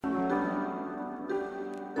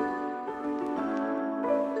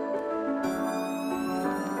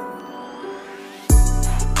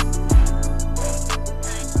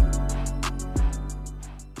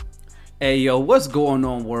Hey yo, what's going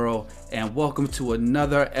on, world? And welcome to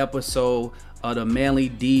another episode of the Manly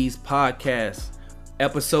D's podcast.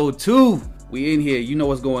 Episode 2. We in here. You know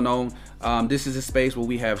what's going on. This is a space where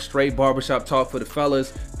we have straight barbershop talk for the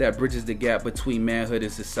fellas that bridges the gap between manhood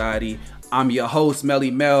and society. I'm your host,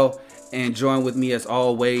 Melly Mel, and join with me as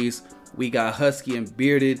always, we got Husky and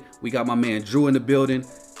Bearded. We got my man Drew in the building.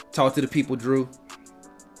 Talk to the people, Drew.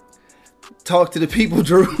 Talk to the people,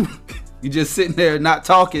 Drew. You just sitting there not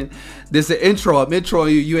talking. This is an intro. I'm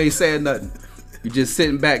introing you. You ain't saying nothing. You just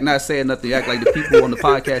sitting back, not saying nothing. You act like the people on the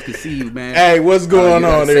podcast can see you, man. Hey, what's going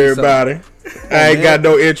on, everybody? I ain't got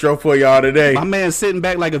no intro for y'all today. My man sitting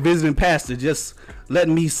back like a visiting pastor, just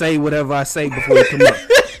letting me say whatever I say before he come up.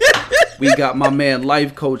 We got my man,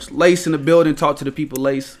 life coach Lace in the building. Talk to the people,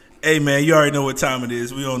 Lace. Hey, man, you already know what time it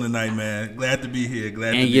is. We on tonight, man. Glad to be here.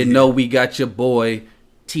 And you know we got your boy,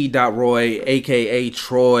 T. Roy, a.k.a.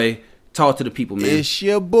 Troy. Talk to the people, man. It's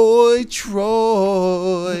your boy,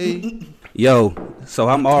 Troy. Yo, so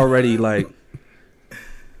I'm already like,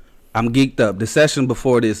 I'm geeked up. The session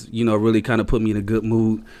before this, really kind of put me in a good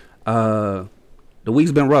mood. The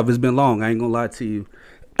week's been rough. It's been long. I ain't gonna lie to you.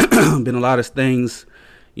 Been a lot of things,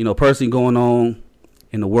 personally going on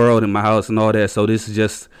in the world, in my house and all that. So this is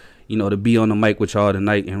just, to be on the mic with y'all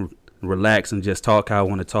tonight and relax and just talk how I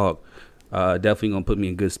want to talk. Definitely gonna put me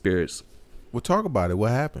in good spirits. Well, talk about it.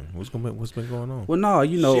 What happened? What's been going on? Well, no,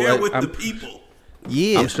 share with the people.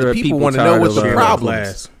 Yeah, I'm sure people want to know what the problem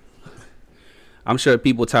is. I'm sure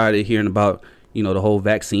people tired of hearing about, the whole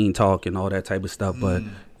vaccine talk and all that type of stuff. But,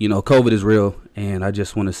 COVID is real. And I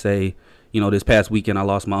just want to say, this past weekend I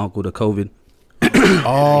lost my uncle to COVID.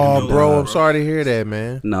 Oh, bro, I'm sorry to hear that,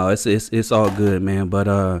 man. No, it's all good, man.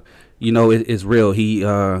 But, it's real. He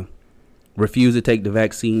refused to take the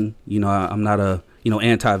vaccine. I'm not a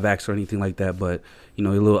anti-vax or anything like that, but a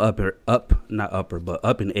little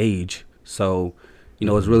up in age. So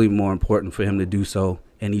it's really more important for him to do so,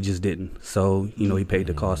 and he just didn't. So he paid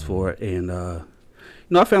the cost for it, and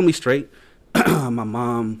our family's straight. My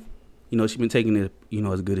mom, she's been taking it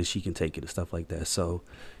as good as she can take it and stuff like that. So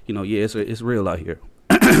it's real out here.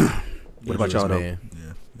 What about y'all, though? Yeah,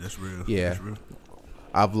 that's real. Yeah, that's real.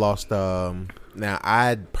 I've lost. Now,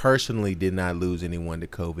 I personally did not lose anyone to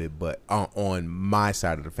COVID, but on my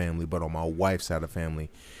side of the family, but on my wife's side of the family,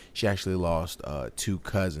 she actually lost 2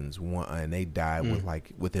 cousins, and they died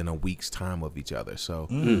within a week's time of each other. So,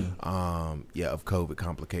 of COVID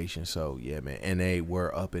complications. So, yeah, man, and they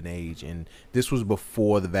were up in age, and this was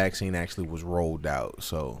before the vaccine actually was rolled out.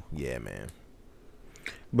 So, yeah, man.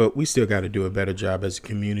 But we still got to do a better job as a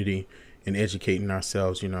community in educating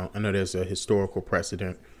ourselves. I know there's a historical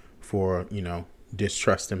precedent for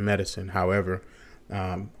distrust in medicine. However,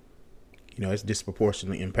 it's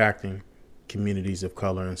disproportionately impacting communities of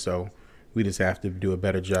color, and so we just have to do a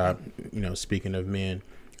better job, speaking of men,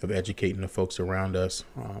 of educating the folks around us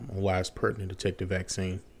on why it's pertinent to take the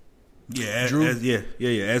vaccine. Yeah,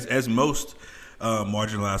 as most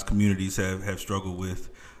marginalized communities have struggled with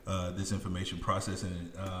this information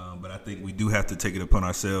processing, but I think we do have to take it upon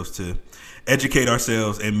ourselves to educate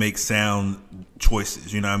ourselves and make sound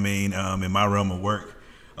choices. You know what I mean? In my realm of work,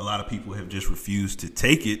 a lot of people have just refused to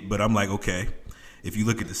take it, but I'm like, okay, if you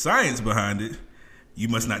look at the science behind it, you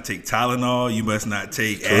must not take Tylenol, you must not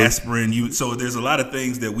take aspirin. So there's a lot of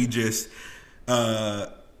things that we just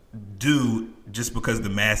do just because the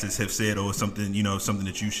masses have said, oh, it's something, something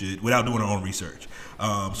that you should, without doing our own research.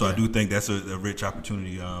 I do think that's a rich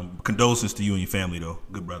opportunity. Condolences to you and your family, though.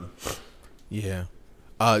 Good brother. Yeah.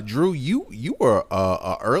 Drew, you were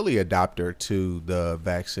a early adopter to the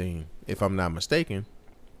vaccine, if I'm not mistaken.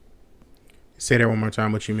 Say that one more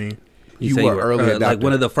time. What you mean? You were early adopter. Like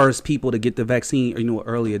one of the first people to get the vaccine,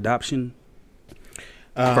 early adoption.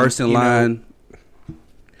 First in line.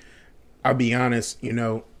 I'll be honest,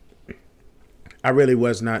 I really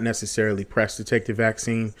was not necessarily pressed to take the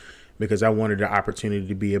vaccine because I wanted the opportunity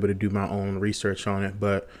to be able to do my own research on it.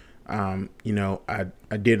 But, I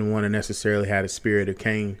didn't want to necessarily have the spirit of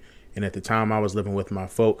Cain. And at the time I was living with my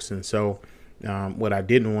folks. And so what I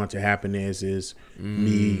didn't want to happen is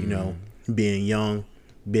me, being young,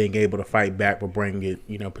 being able to fight back, but bring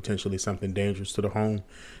it, potentially something dangerous to the home.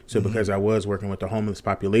 So because I was working with the homeless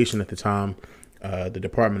population at the time, the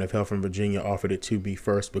Department of Health in Virginia offered it to me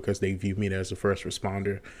first because they viewed me as a first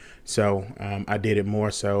responder. So I did it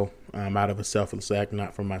more so out of a selfless act,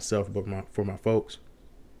 not for myself, but for my folks.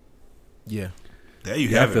 Yeah. There you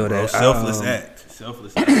have it, bro. That. Selfless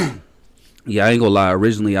act. Yeah, I ain't gonna lie.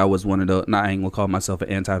 Originally, I was one of the. I ain't gonna call myself an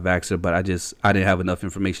anti-vaxxer, but I didn't have enough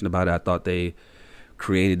information about it. I thought they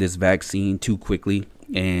created this vaccine too quickly,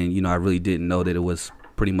 and I really didn't know that it was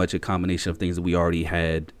pretty much a combination of things that we already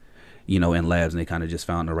had in labs, and they kind of just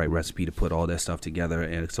found the right recipe to put all that stuff together.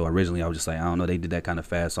 And so originally I was just like, I don't know, they did that kind of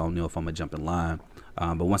fast, so I don't know if I'm gonna jump in line.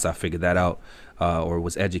 But once I figured that out, or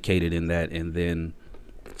was educated in that, and then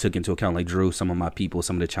took into account, like Drew, some of my people,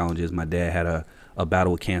 some of the challenges. My dad had a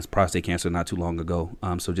battle with prostate cancer not too long ago.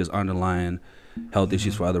 So just underlying health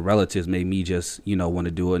issues for other relatives made me just, want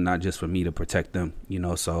to do it, not just for me to protect them,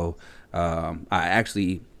 So I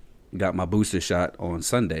actually got my booster shot on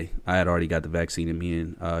Sunday. I had already got the vaccine, and me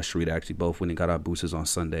and Sharita actually both went and got our boosters on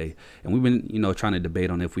Sunday. And we've been, trying to debate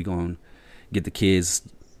on if we're going to get the kids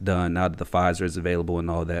done now that the Pfizer is available and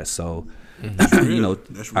all that. So,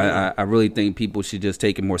 I really think people should just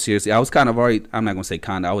take it more seriously. I was kind of already, I'm not going to say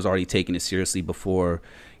kind of, I was already taking it seriously before,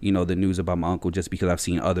 the news about my uncle, just because I've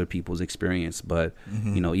seen other people's experience. But,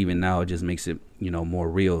 even now it just makes it, more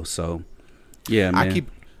real. So, yeah, man.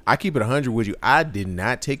 I keep it 100 with you. I did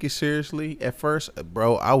not take it seriously at first,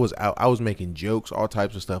 bro. I was making jokes, all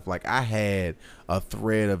types of stuff. Like, I had a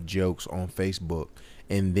thread of jokes on Facebook,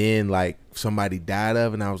 and then like somebody died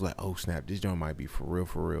of, and I was like, oh snap, this joint might be for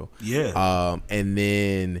real. Yeah. And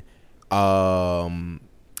then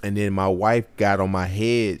my wife got on my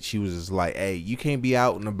head. She was just like, hey, you can't be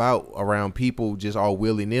out and about around people just all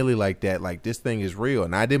willy nilly like that. Like, this thing is real.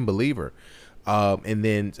 And I didn't believe her. And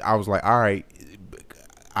then I was like, all right,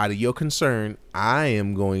 out of your concern, I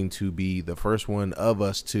am going to be the first one of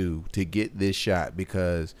us two to get this shot,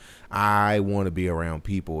 because I want to be around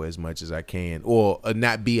people as much as I can, or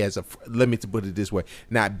not be as let me put it this way,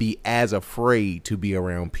 not be as afraid to be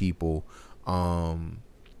around people by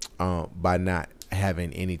not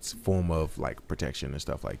having any form of like protection and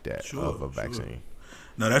stuff like that of a vaccine.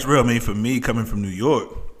 No, that's real. I mean, for me, coming from New York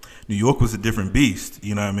was a different beast.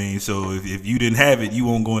 You know what I mean? So if you didn't have it, you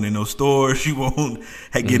won't go in those stores. You won't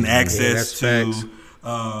getting access to,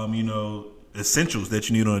 essentials that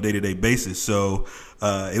you need on a day-to-day basis. So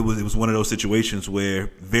it was one of those situations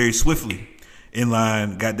where very swiftly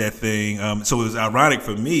Inline got that thing. So it was ironic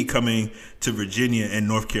for me coming to Virginia and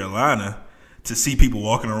North Carolina to see people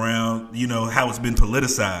walking around, how it's been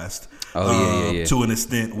politicized. To an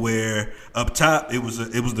extent where up top it was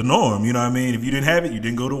the norm. You know what I mean? If you didn't have it, you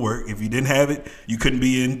didn't go to work. If you didn't have it, you couldn't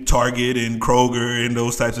be in Target and Kroger and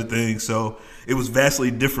those types of things. So it was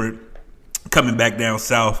vastly different coming back down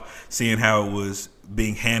south, seeing how it was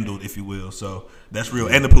being handled, if you will. So that's real,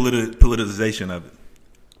 and the politicization of it.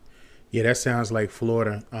 Yeah, that sounds like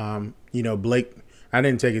Florida. Blake, I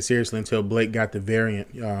didn't take it seriously until Blake got the variant.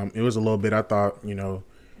 It was a little bit, I thought,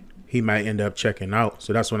 he might end up checking out.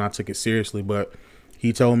 So that's when I took it seriously. But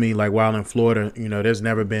he told me, like, while in Florida, there's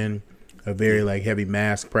never been a very, like, heavy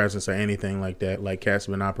mask presence or anything like that. Like, cats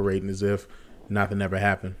been operating as if nothing ever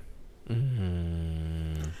happened.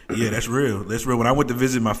 Yeah, that's real. That's real. When I went to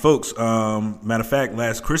visit my folks, matter of fact,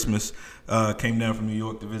 last Christmas, came down from New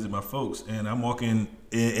York to visit my folks, and I'm walking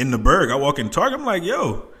in the Berg. I walk in Target. I'm like,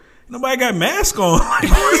 yo, nobody got mask on. What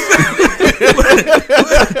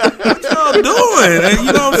y'all doing?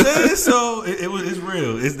 You know what I'm saying? So it's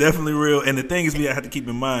real. It's definitely real. And the thing is, we have to keep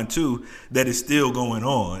in mind too that it's still going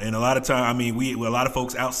on. And a lot of time, I mean, we're a lot of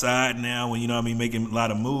folks outside now, when making a lot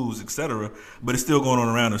of moves, etc. But it's still going on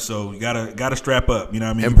around us. So you gotta strap up. You know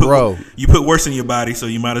what I mean? And you put worse in your body, so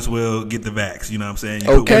you might as well get the vax. You know what I'm saying?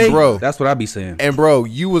 Okay, bro. That's what I be saying. And bro,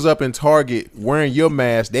 you was up in Target wearing your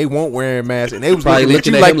mask. They weren't wearing masks, and they was probably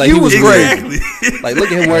looking at you like you was exactly. crazy. Like,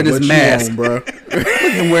 look at him wearing this mask, bro. Look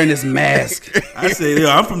at him wearing this mask. I say, yo,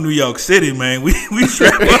 I'm from New York City, man. We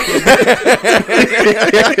strap up.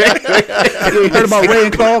 You heard about Ray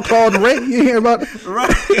and Claude and Ray? You hear about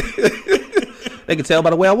Right. They can tell by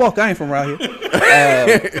the way I walk. I ain't from around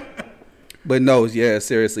here. But no, yeah,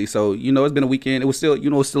 seriously. So, it's been a weekend. It was still,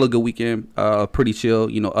 it's still a good weekend. Pretty chill.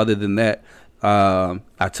 Other than that,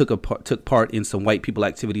 I took part in some white people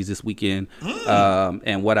activities this weekend.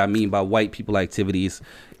 And what I mean by white people activities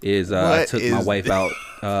is I took my wife out.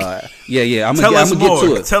 I'm gonna get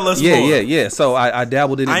to it. Tell us more. Yeah. So I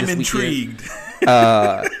dabbled in it. I'm this intrigued.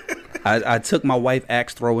 I took my wife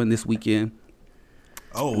axe throwing this weekend.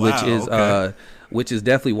 Oh wow! Which is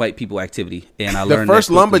definitely white people activity, and I the learned first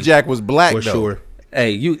lumberjack was black, For though. sure.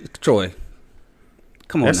 Hey, Troy,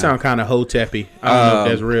 come on. That now. sound kind of hoteppy. I don't know if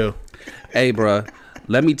that's real. Hey, bro,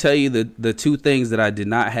 let me tell you the two things that I did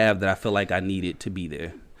not have that I feel like I needed to be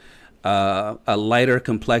there: a lighter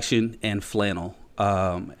complexion and flannel.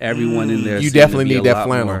 Everyone in there, you definitely need that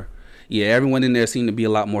flannel. More, everyone in there seemed to be a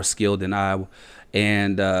lot more skilled than I,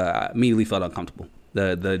 and I immediately felt uncomfortable.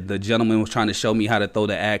 The gentleman was trying to show me how to throw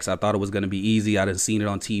the axe. I thought it was going to be easy. I done seen it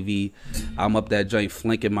on TV. I'm up that joint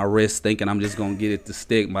flinking my wrist, thinking I'm just going to get it to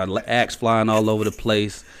stick. My axe flying all over the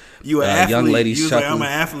place. You an athlete. Young ladies you was shuffling. like,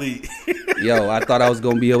 I'm an athlete. Yo, I thought I was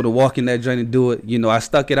gonna be able to walk in that joint and do it. You know, I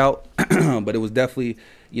stuck it out, but it was definitely,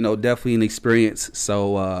 you know, definitely an experience.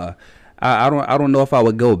 So I don't know if I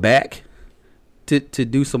would go back to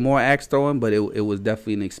do some more axe throwing, but it was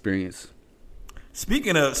definitely an experience.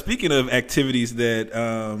 Speaking of activities that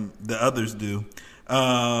the others do,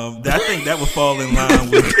 I think that would fall in line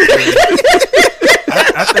with.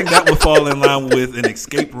 I think that would fall in line with an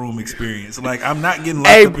escape room experience. Like, I'm not getting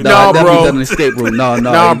locked up in I definitely done an escape room.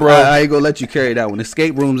 No, bro. I ain't gonna let you carry that one.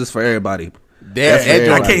 Escape rooms is for everybody.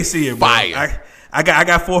 I I can't see it, bro. Fire. I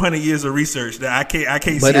got 400 years of research that I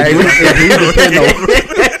can't But see it.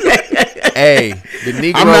 Hey, the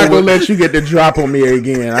Negro. I'm not gonna let you get the drop on me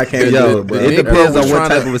again. I can't do it, bro. It depends on what trying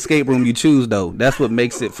type to- of escape room you choose, though. That's what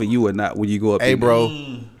makes it for you or not when you go up. Hey, in there.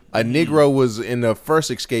 bro. A Negro was in the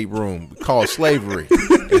first escape room called slavery. He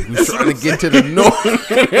was trying to get to the north.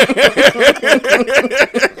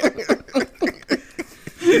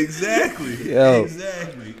 Exactly. Yo.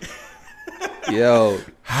 Exactly. Yo,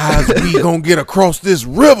 How's we gonna get across this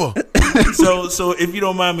river? So if you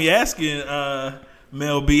don't mind me asking,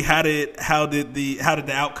 Mel B, how did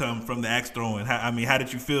the outcome from the axe throwing? How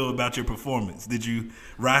did you feel about your performance? Did you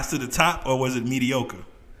rise to the top, or was it mediocre?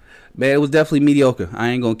 man, it was definitely mediocre. I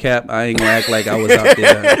ain't gonna cap. I ain't gonna act like I was out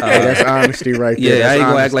there. Hey, that's honesty right there. Yeah, That's I ain't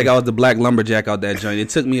gonna act honesty. like I was the black lumberjack out that joint. It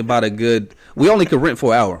took me about a good. We only could rent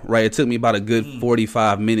for an hour, right? It took me about a good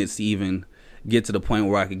 45 minutes to even get to the point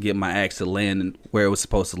where I could get my axe to land where it was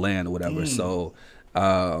supposed to land or whatever. So,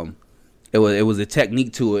 it was a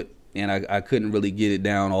technique to it, and I couldn't really get it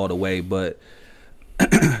down all the way. But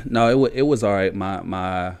no, it was all right.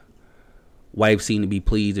 My wife seemed to be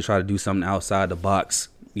pleased to try to do something outside the box,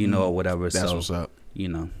 you know, or whatever. That's so, what's up. you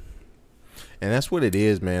know. And that's what it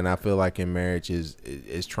is, man. I feel like in marriage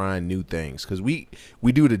is trying new things, because we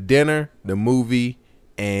do the dinner, the movie,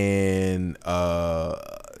 and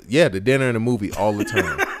the dinner and the movie all the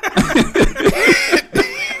time.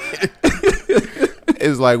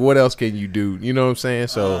 It's like, what else can you do? You know what I'm saying?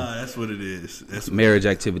 So That's what it is. That's what Marriage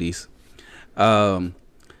activities. So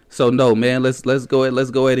no, man, let's go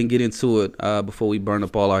ahead and get into it before we burn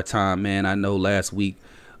up all our time, man. I know last week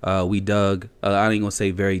we dug I ain't gonna say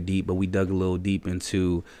very deep, but we dug a little deep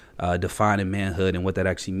into defining manhood and what that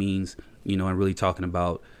actually means, you know, and really talking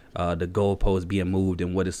about the goalposts being moved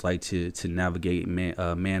and what it's like to navigate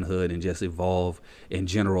manhood and just evolve in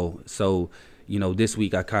general. So, you know, this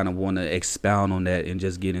week I kind of want to expound on that and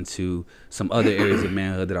just get into some other areas of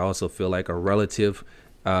manhood that I also feel like are relative,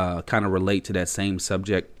 kind of relate to that same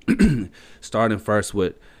subject. Starting first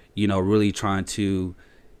with, you know, really trying to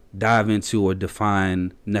dive into or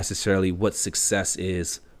define necessarily what success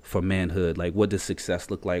is for manhood. Like, what does success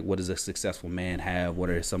look like? What does a successful man have? What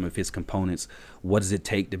are some of his components? What does it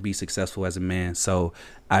take to be successful as a man? So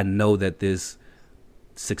I know that this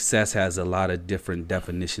success has a lot of different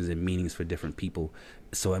definitions and meanings for different people.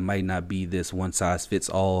 So it might not be this one size fits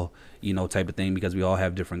all, you know, type of thing, because we all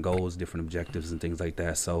have different goals, different objectives and things like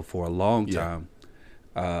that. So for a long time,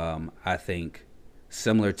 I think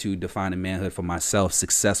similar to defining manhood for myself,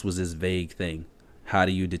 success was this vague thing. How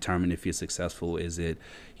do you determine if you're successful? Is it,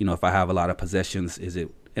 you know, if I have a lot of possessions,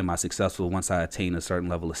 am I successful once I attain a certain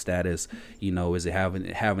level of status? You know, is it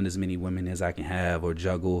having as many women as I can have or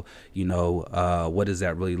juggle? You know, what does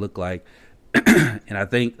that really look like? And I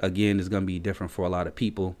think, again, it's going to be different for a lot of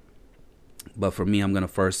people. But for me, I'm going to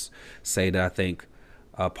first say that I think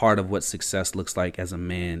part of what success looks like as a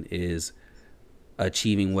man is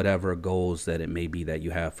achieving whatever goals that it may be that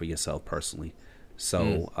you have for yourself personally.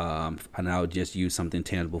 So, and I'll just use something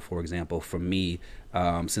tangible. For example, for me,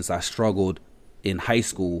 since I struggled in high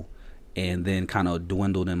school and then kind of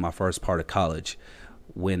dwindled in my first part of college,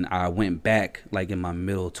 when I went back, like in my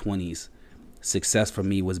middle 20s, success for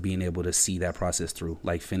me was being able to see that process through,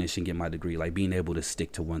 like finish and get my degree, like being able to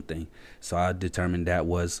stick to one thing. So I determined that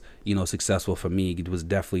was, you know, successful for me. It was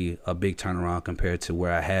definitely a big turnaround compared to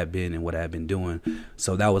where I had been and what I had been doing.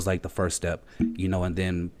 So that was like the first step, you know, and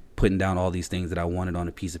then putting down all these things that I wanted on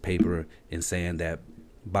a piece of paper and saying that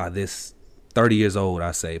by this 30 years old,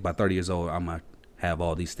 I'm going to have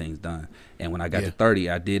all these things done. And when I got to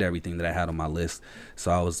 30, I did everything that I had on my list.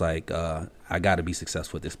 So I was like, I got to be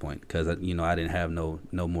successful at this point, because, you know, I didn't have no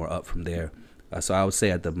more up from there. So I would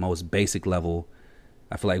say at the most basic level,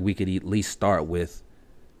 I feel like we could at least start with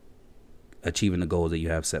achieving the goals that you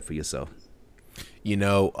have set for yourself. You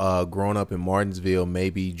know, growing up in Martinsville,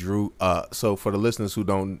 maybe Drew. So for the listeners who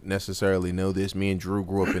don't necessarily know this, me and Drew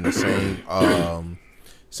grew up in the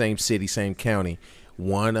same city, same county.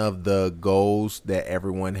 One of the goals that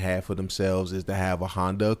everyone had for themselves is to have a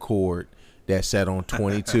Honda Accord that sat on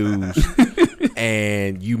 22s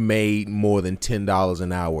and you made more than $10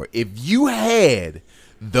 an hour. If you had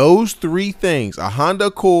those three things, a Honda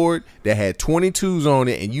Accord that had 22s on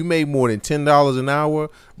it, and you made more than $10 an hour,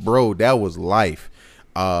 bro, that was life.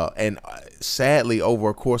 And sadly, over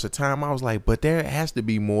a course of time, I was like, but there has to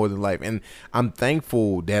be more than life. And I'm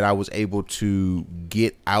thankful that I was able to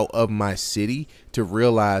get out of my city to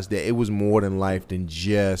realize that it was more than life than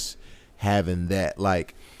just having that.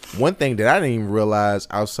 Like, one thing that I didn't even realize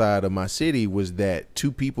outside of my city was that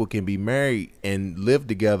two people can be married and live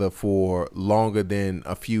together for longer than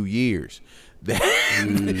a few years.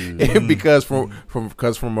 Because from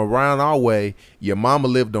around our way, your mama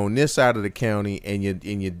lived on this side of the county, and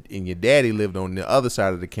your daddy lived on the other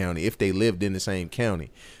side of the county, if they lived in the same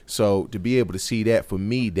county. So to be able to see that, for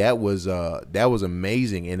me, that was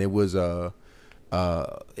amazing, and it was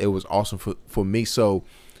awesome for me. So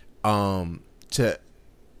at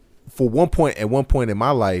one point in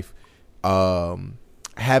my life,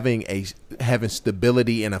 having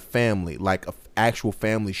stability in a family, like a actual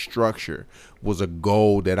family structure, was a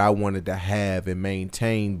goal that I wanted to have and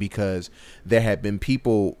maintain, because there had been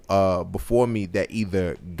people before me that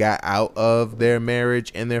either got out of their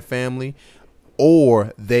marriage and their family,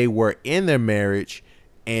 or they were in their marriage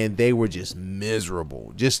and they were just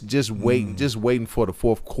miserable, just waiting for the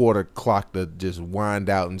fourth quarter clock to just wind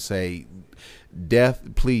out and say, death,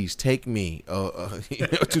 please take me,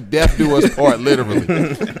 to death do us part, literally.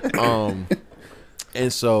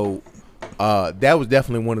 And so that was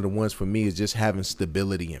definitely one of the ones for me, is just having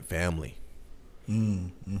stability in family.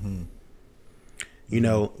 Mm-hmm. You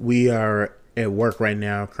know, we are at work right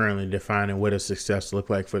now currently defining what does success look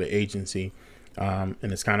like for the agency. And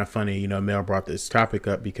it's kind of funny, you know, Mel brought this topic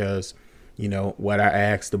up because, you know, what I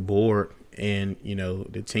asked the board and, you know,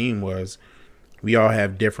 the team was, we all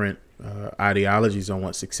have different ideologies on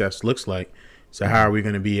what success looks like. So how are we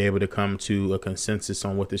going to be able to come to a consensus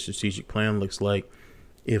on what the strategic plan looks like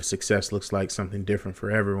if success looks like something different for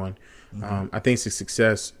everyone? I think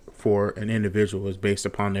success for an individual is based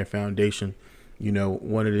upon their foundation. You know,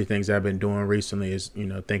 one of the things I've been doing recently is, you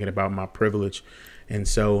know, thinking about my privilege. And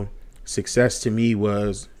so success to me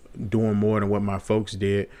was doing more than what my folks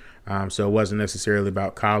did. So it wasn't necessarily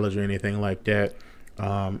about college or anything like that.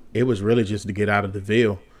 It was really just to get out of the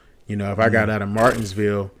Ville. You know, if I got out of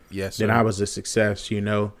Martinsville, then I was a success, you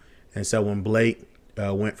know. And so when Blake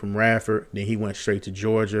went from Radford, then he went straight to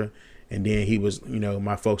Georgia. And then he was, you know,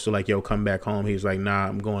 my folks were like, yo, come back home. He was like, nah,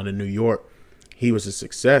 I'm going to New York. He was a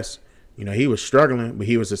success. You know, he was struggling, but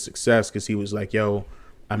he was a success because he was like, yo,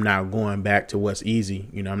 I'm not going back to what's easy.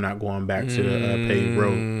 You know, I'm not going back to the paved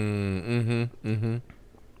road.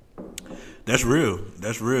 That's real.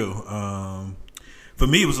 That's real. For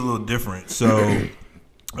me, it was a little different. So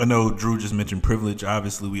I know Drew just mentioned privilege.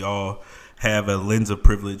 Obviously, we all have a lens of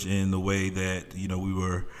privilege in the way that, you know, we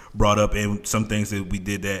were brought up, and some things that we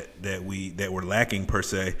did that were lacking per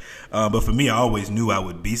se. But for me, I always knew I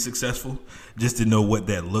would be successful, just to know what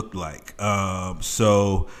that looked like.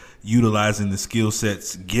 So utilizing the skill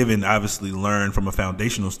sets given, obviously learned from a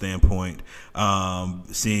foundational standpoint,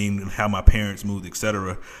 seeing how my parents moved,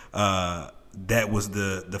 etc. That was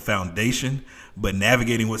the foundation. But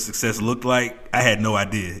navigating what success looked like, I had no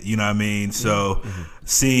idea. You know what I mean? So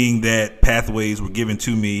seeing that pathways were given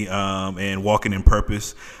to me, and walking in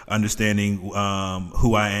purpose, understanding who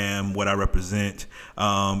I am, what I represent,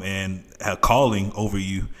 and a calling over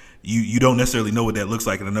you. You don't necessarily know what that looks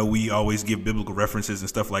like. And I know we always give biblical references and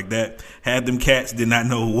stuff like that. Had them cats did not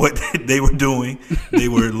know what they were doing. They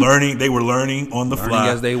were learning. They were learning on the fly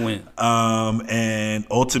as they went. And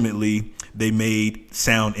ultimately, they made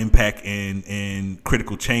sound impact and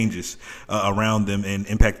critical changes around them, and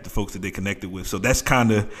impacted the folks that they connected with. So that's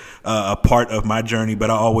kind of a part of my journey.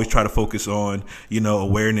 But I always try to focus on, you know,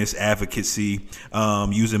 awareness, advocacy,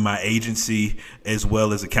 using my agency as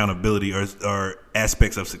well as accountability or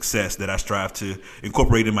aspects of success that I strive to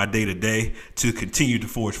incorporate in my day-to-day to continue to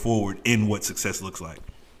forge forward in what success looks like.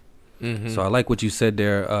 So I like what you said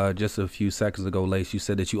there just a few seconds ago, Lace. You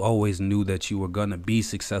said that you always knew that you were going to be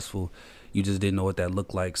successful. You just didn't know what that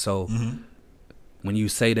looked like. So when you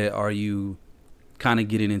say that, are you kind of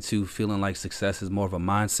getting into feeling like success is more of a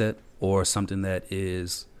mindset or something that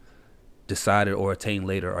is decided or attained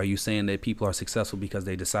later? Are you saying that people are successful because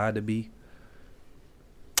they decide to be?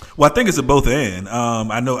 Well, I think it's a both and.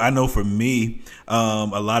 I know for me, a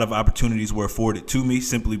lot of opportunities were afforded to me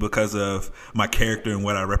simply because of my character and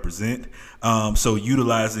what I represent. So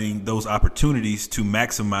utilizing those opportunities to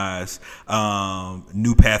maximize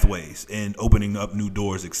new pathways and opening up new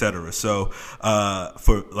doors, et cetera. So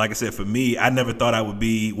like I said, for me, I never thought I would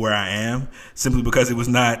be where I am simply because it was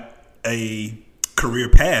not a career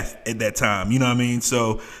path at that time. You know what I mean?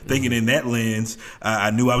 So thinking in that lens,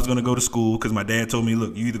 I knew I was going to go to school because my dad told me,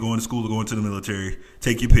 look, you either going to school or going to the military.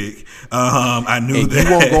 Take your pick. I knew and that.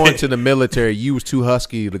 You weren't going to the military. You was too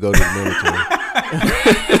husky to go to the military.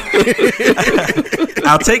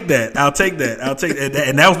 I'll take that.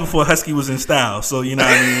 And that was before husky was in style. So, you know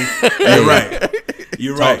what I mean? You're right.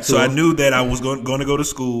 You're right. So I knew that I was going to go to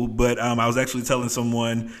school, but I was actually telling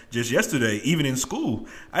someone just yesterday, even in school,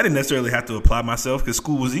 I didn't necessarily have to apply myself because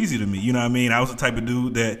school was easy to me. You know what I mean? I was the type of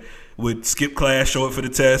dude that would skip class, show up for the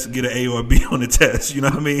test, get an A or a B on the test. You know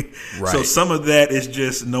what I mean? Right. So some of that is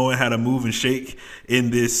just knowing how to move and shake in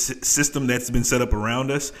this system that's been set up around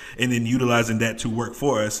us, and then utilizing that to work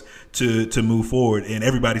for us to move forward. And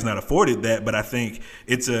everybody's not afforded that, but I think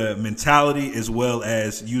it's a mentality as well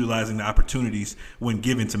as utilizing the opportunities when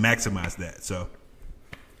given to maximize that. So,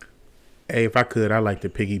 hey, if I could, I'd like to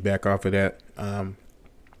piggyback off of that,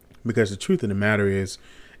 because the truth of the matter is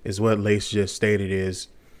what Lace just stated is,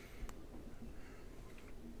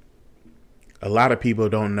 a lot of people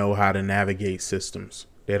don't know how to navigate systems.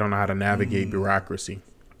 They don't know how to navigate bureaucracy.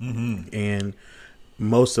 Mm-hmm. And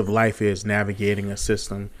most of life is navigating a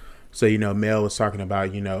system. So, Mel was talking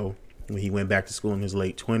about, when he went back to school in his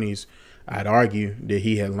late 20s, I'd argue that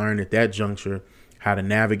he had learned at that juncture how to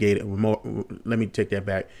navigate it. Let me take that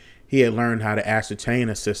back. He had learned how to ascertain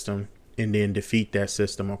a system and then defeat that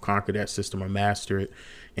system or conquer that system or master it.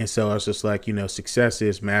 And so it's just like, success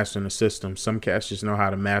is mastering the system. Some cats just know how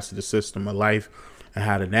to master the system of life and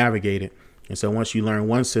how to navigate it. And so once you learn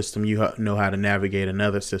one system, you know how to navigate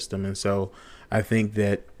another system. And so I think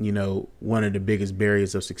that, one of the biggest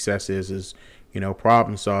barriers of success is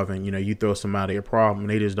problem solving. You throw somebody a problem,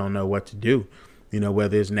 they just don't know what to do.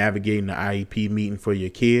 Whether it's navigating the IEP meeting for your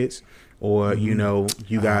kids, or you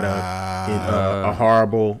got a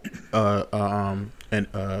horrible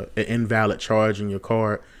an invalid charge in your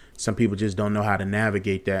card. Some people just don't know how to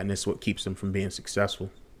navigate that, and that's what keeps them from being successful.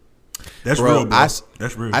 That's real, bro.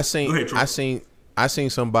 That's real. I seen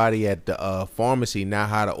somebody at the pharmacy not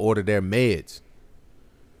how to order their meds.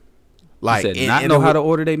 Like, how to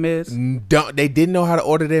order their meds? They didn't know how to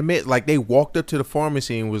order their meds. Like, they walked up to the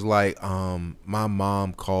pharmacy and was like, my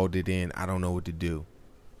mom called it in. I don't know what to do.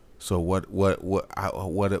 So what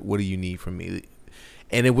do you need from me?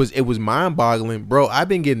 And it was mind-boggling, bro. I've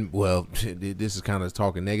been getting, this is kind of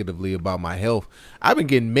talking negatively about my health. I've been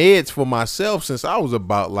getting meds for myself since I was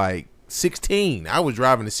about like 16. I was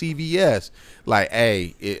driving to CVS, like,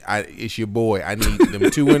 hey, it's your boy. I need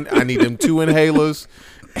them two inhalers.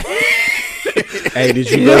 Hey,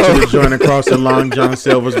 did you go to the joint across the Long John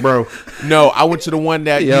Silver's, bro? No, I went to the one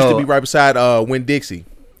that used to be right beside Winn-Dixie.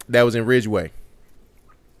 That was in Ridgeway.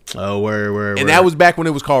 Oh, word. And that was back when it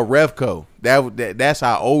was called Revco. That's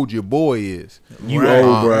how old your boy is. You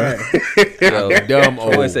old, bro. Dumb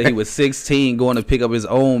old. Boy said he was 16 going to pick up his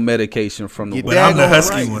own medication from the well, I'm the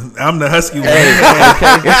husky one. I'm the husky one. He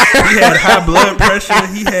had high blood pressure.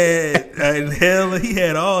 He had inhaler. He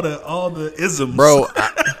had all the isms. Bro,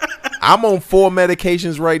 I'm on 4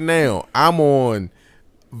 medications right now. I'm on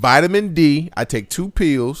vitamin D. I take 2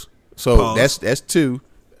 pills. So Pause. that's 2.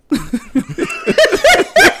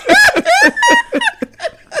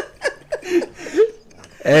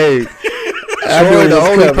 Hey, Troy, the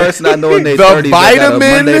only person I know in their 30s that got a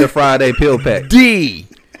Monday to Friday pill pack. D,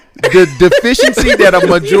 the deficiency that a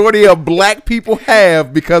majority of black people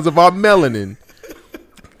have because of our melanin.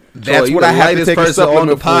 That's Troy, what I have to take person on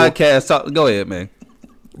the podcast. Go ahead, man.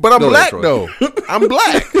 But I'm black though. I'm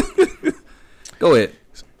black. Go ahead.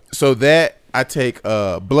 So that I take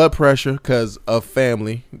blood pressure because of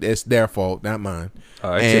family. It's their fault, not mine.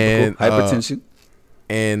 All right, and typical hypertension.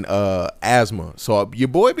 And asthma. So your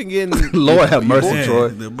boy been getting Lord have mercy, Troy.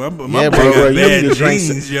 My boy got bad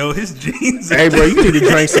genes, yo. His genes. Hey, bro, you need to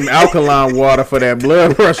drink some alkaline water for that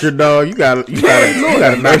blood pressure, dog. You gotta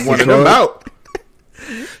knock one of them out.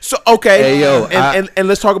 So okay, hey, yo, and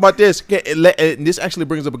let's talk about this. And this actually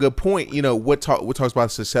brings up a good point. What talks about a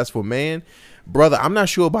successful man, brother. I'm not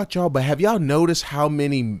sure about y'all, but have y'all noticed how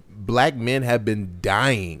many black men have been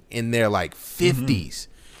dying in their like 50s? Mm-hmm.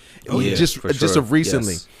 Oh, yeah, just of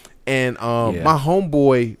recently. Yes. And my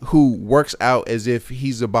homeboy who works out as if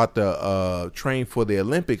he's about to train for the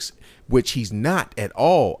Olympics, which he's not at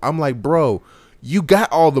all. I'm like, bro, you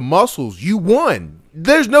got all the muscles. You won.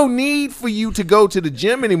 There's no need for you to go to the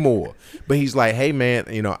gym anymore. But he's like, hey man,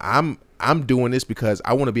 I'm doing this because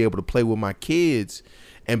I want to be able to play with my kids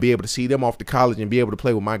and be able to see them off to college and be able to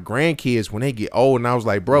play with my grandkids when they get old. And I was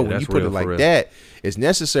like, bro, when you put it like that, it's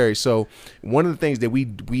necessary. So one of the things that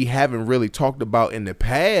we haven't really talked about in the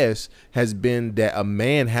past has been that a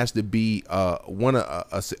man has to be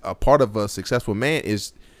a part of a successful man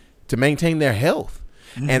is to maintain their health.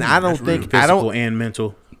 And I don't think physical and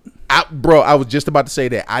mental. I was just about to say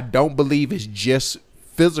that. I don't believe it's just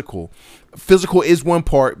physical. Physical is one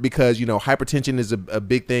part because, you know, hypertension is a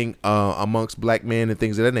big thing amongst black men and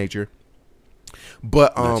things of that nature.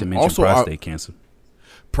 But also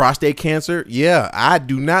prostate cancer. Yeah, I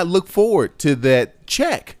do not look forward to that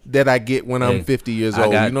check that I get when I'm 50 years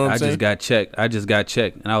old. You know what I'm saying? I just got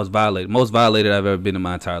checked, and I was violated. Most violated I've ever been in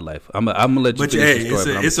my entire life. I'm gonna let you. But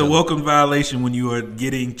it's a welcome violation when you are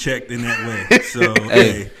getting checked in that way. So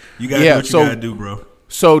you gotta do what you gotta do, bro.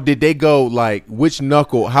 So did they go like which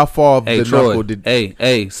knuckle? How far of the Troy, knuckle did?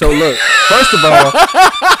 So look, first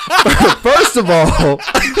of all.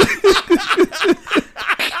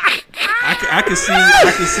 I can see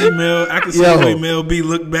Mel. I can see the way Mel B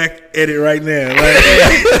look back at it right now.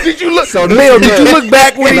 Like, did you look? So Mel, did you look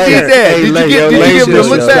back when he did that? Did you give him the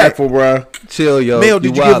look back, bro? Chill, yo. Mel,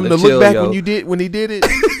 did you give him the look back when he did it?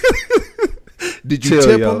 Did you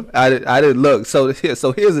tip him? I didn't look. So here's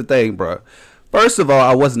the thing, bro. First of all,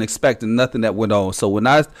 I wasn't expecting nothing that went on. So when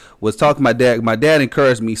I was talking to my dad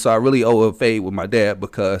encouraged me. So I really owe a fade with my dad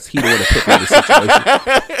because he would have put me in the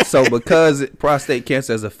situation. So because prostate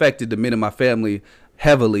cancer has affected the men in my family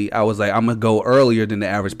heavily, I was like, I'm going to go earlier than the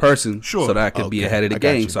average person so that I could be ahead of the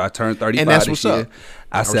game. So I turned 35 this year.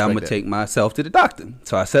 I said, I'm going to take myself to the doctor.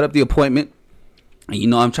 So I set up the appointment. And, you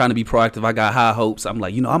know, I'm trying to be proactive. I got high hopes. I'm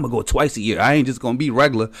like, you know, I'm going to go twice a year. I ain't just going to be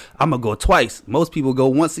regular. I'm going to go twice. Most people go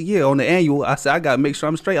once a year on the annual. I said, I got to make sure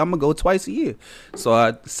I'm straight. I'm going to go twice a year. So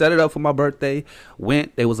I set it up for my birthday.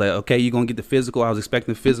 Went. They was like, okay, you're going to get the physical. I was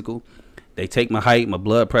expecting the physical. They take my height, my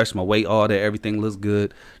blood pressure, my weight, all that. Everything looks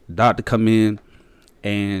good. The doctor come in.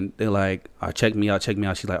 And they're like, check me out.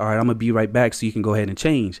 She's like, all right, I'm going to be right back so you can go ahead and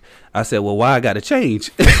change. I said, well, why I got to change?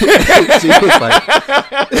 She was like,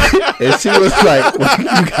 well,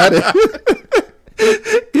 you got to.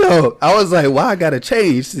 Yo, I was like, why I got to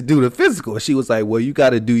change to do the physical? She was like, well, we got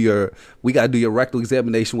to do your rectal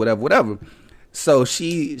examination, whatever. So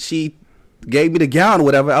she gave me the gown or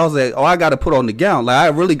whatever. I was like, oh, I got to put on the gown. Like, I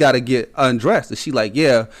really got to get undressed. And she like,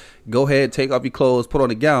 yeah, go ahead, take off your clothes, put on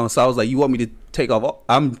the gown. So I was like, you want me to take off?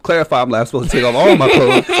 I'm clarifying. I'm supposed to take off all my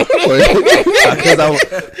clothes because I want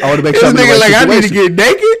to make sure. This nigga like, I need to get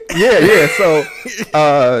naked. Yeah. So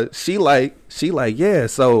she like, yeah.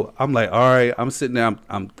 So I'm like, all right. I'm sitting there.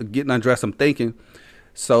 I'm getting undressed. I'm thinking.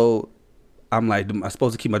 So I'm like, am I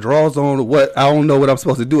supposed to keep my drawers on or what? I don't know what I'm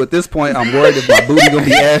supposed to do at this point. I'm worried if my booty gonna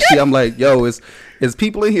be ashy. I'm like, yo, is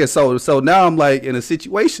people in here? So now I'm like in a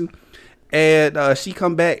situation. And she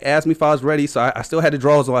come back, asked me if I was ready. So I still had the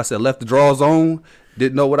drawers on. I said, left the drawers on.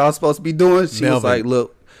 Didn't know what I was supposed to be doing. She was like,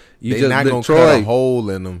 look, you just not gonna cut a hole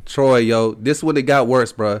in them. Troy, yo, this when it got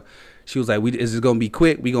worse, bro. She was like, is it gonna be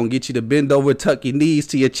quick? We gonna get you to bend over, tuck your knees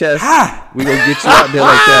to your chest. We gonna get you out there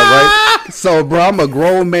like that, right? So, bro, I'm a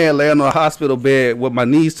grown man laying on a hospital bed with my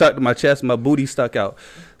knees tucked to my chest, and my booty stuck out.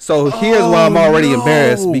 So here's why I'm already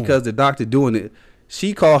embarrassed because the doctor doing it.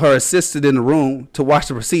 She called her assistant in the room to watch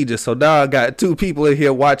the procedure. So now I got two people in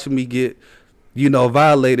here watching me get,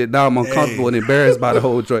 violated. Now I'm uncomfortable and embarrassed by the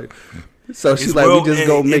whole joint. So she's like, we just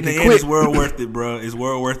go make it quick. It's well worth it, bro. It's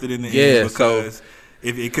well worth it in the end because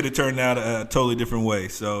if it could have turned out a totally different way.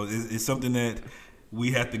 So it's something that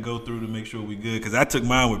we have to go through to make sure we good. Because I took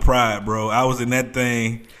mine with pride, bro. I was in that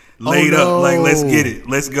thing laid up like, let's get it.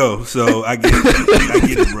 Let's go. So I get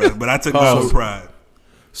it, bro. But I took mine with pride.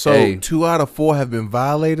 So 2 out of 4 have been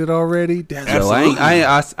violated already. That's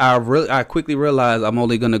I quickly realized I'm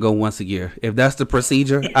only gonna go once a year. If that's the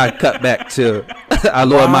procedure, I cut back to. I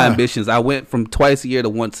lowered my ambitions. I went from twice a year to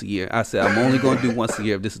once a year. I said I'm only gonna do once a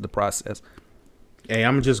year if this is the process. Hey,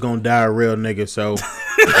 I'm just gonna die a real nigga. So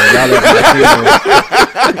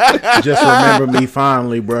just remember me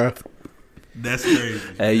fondly, bro. That's crazy.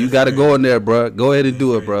 Hey, you got to go in there, bro. Go ahead and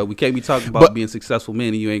do it, bro. We can't be talking about being successful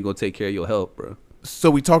men and you ain't gonna take care of your health, bro.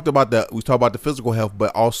 So we talked about the physical health,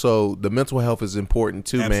 but also the mental health is important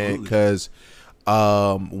too, man. Because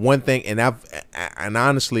one thing, and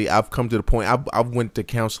honestly, I've come to the point. I've went to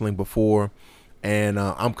counseling before, and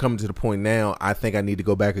I'm coming to the point now. I think I need to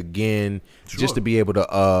go back again just to be able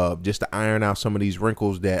to just to iron out some of these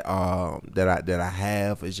wrinkles that I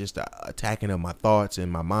have. It's just attacking of my thoughts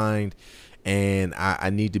and my mind. And I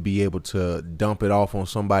need to be able to dump it off on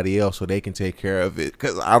somebody else so they can take care of it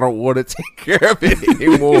because I don't want to take care of it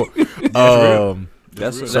anymore.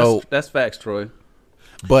 That's facts, Troy.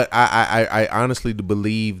 But I honestly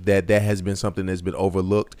believe that has been something that's been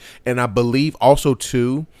overlooked. And I believe also,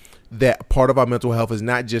 too, that part of our mental health is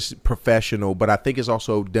not just professional, but I think it's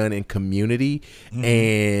also done in community.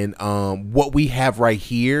 And what we have right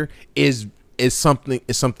here is some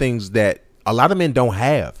things that a lot of men don't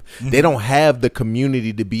have. They don't have the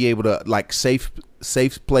community to be able to, like, safe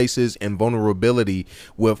places and vulnerability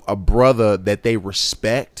with a brother that they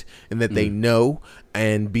respect and that they know,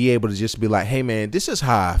 and be able to just be like, hey man, this is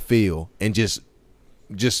how I feel, and just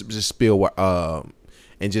spill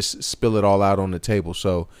and just spill it all out on the table.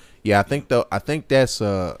 So yeah, I think that's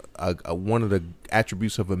one of the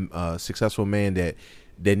attributes of a successful man that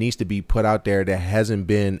needs to be put out there, that hasn't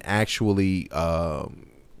been actually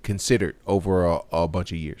considered over a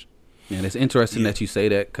bunch of years. And it's interesting that you say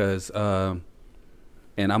that, because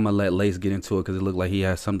and I'm gonna let Lace get into it because it looked like he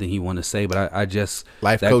has something he want to say. But I just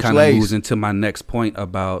Life that Coach kind of Lace moves into my next point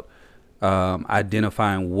about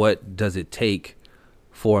identifying what does it take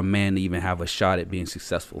for a man to even have a shot at being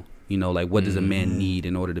successful. You know, like, what does a man need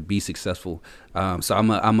in order to be successful?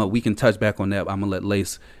 So we can touch back on that. I'm gonna let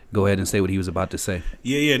Lace go ahead and say what he was about to say.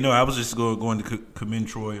 No, I was just going to commend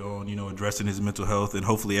Troy on, addressing his mental health, and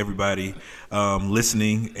hopefully everybody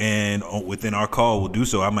listening and within our call will do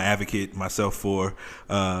so. I'm an advocate myself for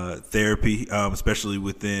therapy, especially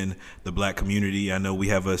within the Black community. I know we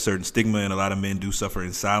have a certain stigma, and a lot of men do suffer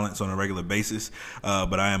in silence on a regular basis,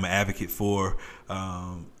 but I am an advocate for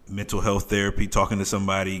mental health therapy, talking to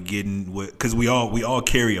somebody, because we all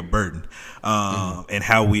carry a burden, and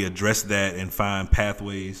how we address that and find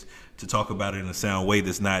pathways to talk about it in a sound way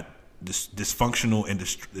that's not dysfunctional and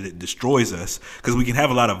it destroys us, because we can have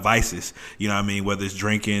a lot of vices, whether it's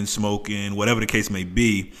drinking, smoking, whatever the case may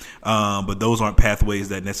be, but those aren't pathways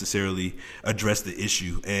that necessarily address the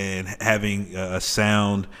issue. And having a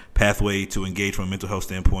sound pathway to engage from a mental health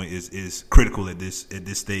standpoint is critical at this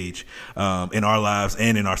stage in our lives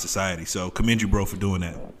and in our society. So commend you, bro, for doing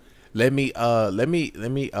that. Let me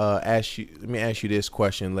ask you this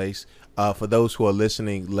question, Lace. For those who are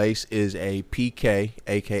listening, Lace is a PK,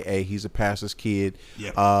 aka he's a pastor's kid.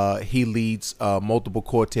 Yep. He leads multiple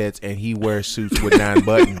quartets, and he wears suits with 9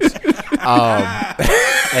 buttons.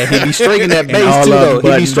 And he be stringing that bass too, though.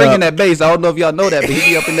 He be stringing that bass. I don't know if y'all know that, but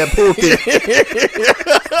he be up in that pulpit,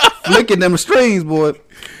 flicking them strings, boy.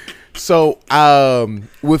 So,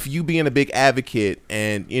 with you being a big advocate,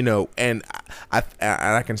 and and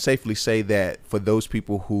I can safely say that for those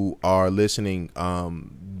people who are listening,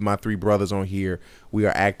 my 3 brothers on here, we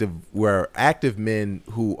are active. We're active men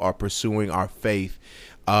who are pursuing our faith,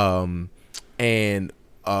 and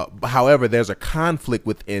however, there's a conflict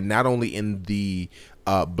within, not only in the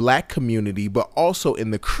Black community, but also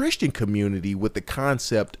in the Christian community, with the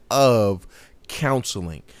concept of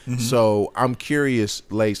counseling. So I'm curious,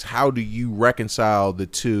 Lace, how do you reconcile the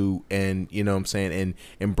two, and and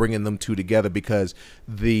bringing them two together? Because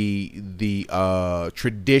the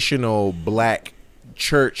traditional Black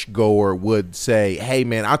church goer would say, hey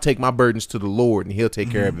man, I'll take my burdens to the Lord and he'll take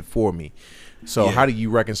care of it for me. So how do you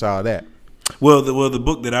reconcile that? Well, the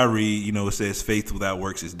book that I read, it says faith without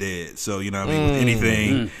works is dead. So, with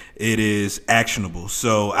anything, it is actionable.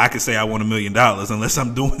 So I could say I want $1 million, unless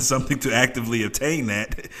I'm doing something to actively obtain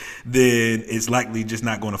that, then it's likely just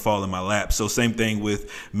not going to fall in my lap. So same thing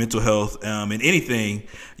with mental health, and anything,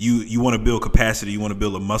 you want to build capacity, you want to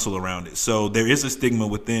build a muscle around it. So there is a stigma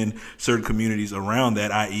within certain communities around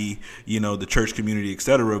that, i.e., the church community, et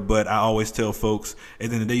cetera. But I always tell folks, at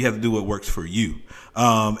the end of the day, you have to do what works for you.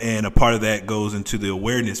 And a part of that goes into the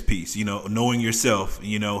awareness piece, knowing yourself,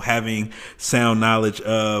 having sound knowledge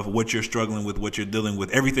of what you're struggling with, what you're dealing with.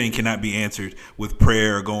 Everything cannot be answered with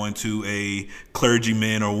prayer or going to a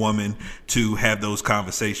clergyman or woman to have those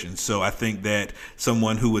conversations. So I think that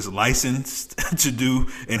someone who is licensed to do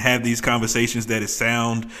and have these conversations that is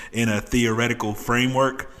sound in a theoretical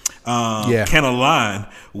framework can align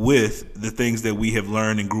with the things that we have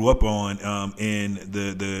learned and grew up on in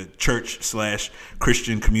the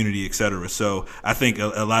church/Christian community, et cetera. So I think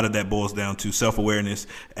a lot of that boils down to self-awareness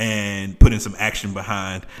and putting some action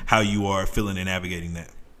behind how you are feeling and navigating that.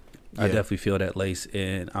 I definitely feel that, Lace,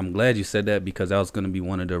 and I'm glad you said that, because that was going to be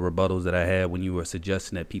one of the rebuttals that I had when you were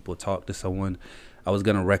suggesting that people talk to someone. I was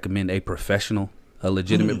going to recommend a professional, a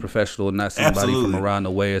legitimate professional, not somebody from around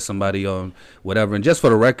the way or somebody on whatever. And just for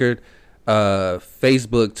the record,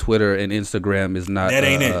 Facebook, Twitter, and Instagram is not that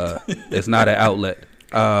ain't it's not an outlet.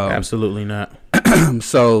 Absolutely not.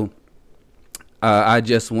 So I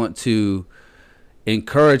just want to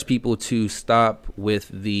encourage people to stop with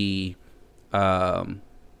the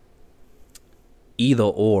either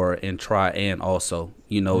or and try and also.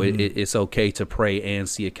 It's okay to pray and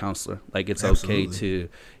see a counselor. Like it's Absolutely. okay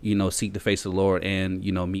to, seek the face of the Lord and,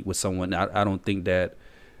 meet with someone. I don't think that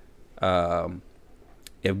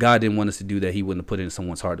if God didn't want us to do that, he wouldn't have put it in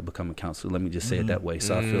someone's heart to become a counselor. Let me just say it that way.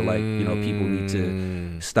 So I feel like, people need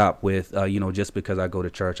to stop with, just because I go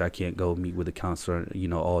to church, I can't go meet with a counselor,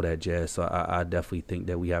 all that jazz. So I definitely think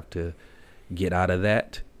that we have to get out of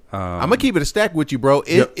that. I'm gonna keep it a stack with you, bro.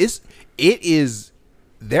 There is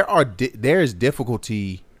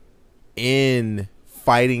difficulty in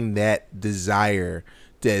fighting that desire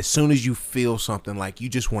that as soon as you feel something, like you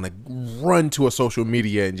just want to run to a social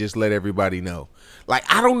media and just let everybody know. Like,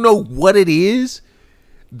 I don't know what it is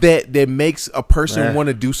that makes a person want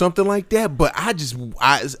to do something like that, but I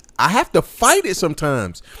have to fight it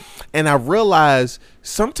sometimes. And I realize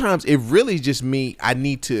sometimes it really just me. I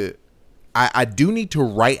do need to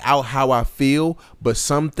write out how I feel, but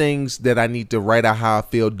some things that I need to write out how I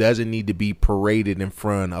feel doesn't need to be paraded in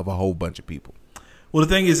front of a whole bunch of people. Well, the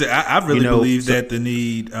thing is that I really believe that the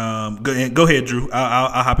need. Go ahead, Drew.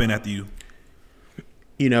 I'll hop in after you.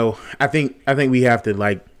 I think we have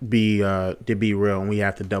to be real, and we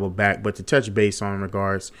have to double back. But to touch base on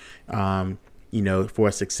regards, for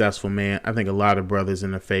a successful man, I think a lot of brothers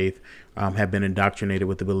in the faith have been indoctrinated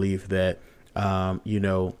with the belief that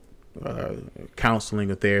counseling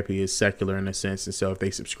or therapy is secular in a sense, and so if they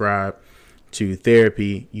subscribe to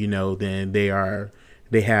therapy, then they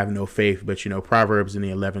have no faith. But Proverbs in the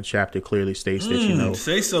 11th chapter clearly states that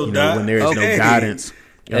say so, Doc. when there is no guidance.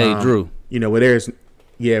 Hey, Drew. Where there's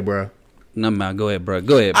bro. No, man, go ahead, bro.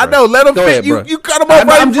 Go ahead, bro. I know. Let him fit. You cut him off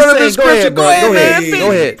right in front of the scripture. Go ahead, man.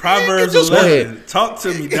 Go ahead. Proverbs 11. Talk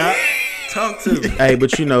to me, Doc. Talk to me. Hey,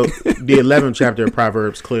 but the 11th chapter of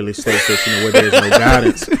Proverbs clearly states that where there's no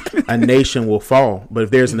guidance, a nation will fall. But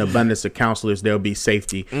if there's an abundance of counselors, there'll be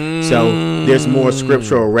safety. So there's more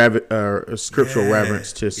scriptural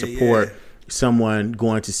reverence to support someone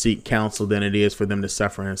going to seek counsel than it is for them to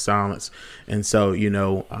suffer in silence. And so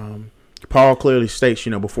Paul clearly states,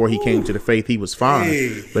 before he came to the faith, he was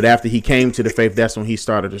fine. But after he came to the faith, that's when he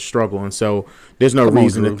started to struggle. And so there's no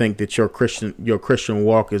reason to think that your Christian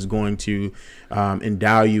walk is going to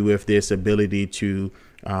endow you with this ability to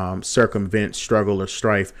circumvent struggle or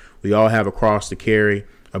strife. We all have a cross to carry,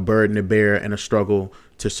 a burden to bear, and a struggle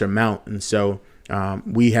to surmount. And so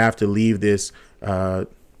we have to leave this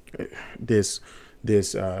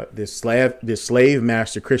slave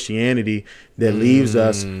master Christianity that leaves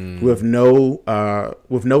us with no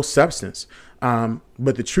substance.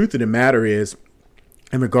 But the truth of the matter is,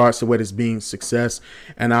 in regards to what is being success,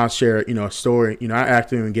 and I'll share, a story. I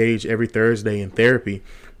actively engage every Thursday in therapy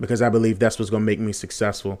because I believe that's what's going to make me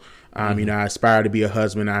successful. I aspire to be a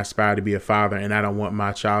husband, I aspire to be a father, and I don't want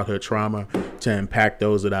my childhood trauma to impact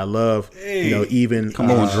those that I love. Even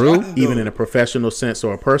Drew, even in a professional sense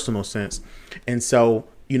or a personal sense. And so,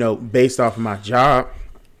 based off of my job,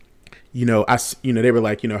 they were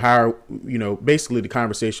like, how, basically the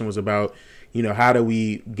conversation was about, how do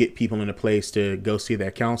we get people in a place to go see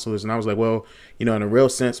their counselors? And I was like, well, in a real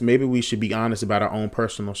sense, maybe we should be honest about our own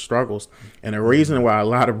personal struggles. And the reason why a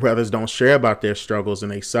lot of brothers don't share about their struggles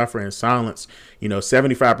and they suffer in silence,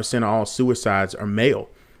 75% of all suicides are male,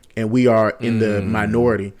 and we are in the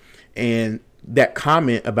minority. And that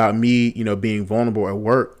comment about me, being vulnerable at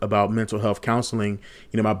work about mental health counseling,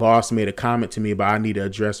 my boss made a comment to me about I need to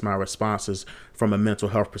address my responses from a mental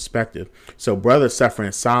health perspective. So brothers suffer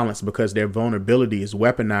in silence because their vulnerability is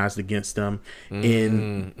weaponized against them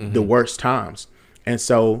in the worst times. And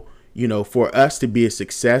so, for us to be a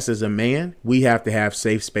success as a man, we have to have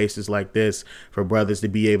safe spaces like this for brothers to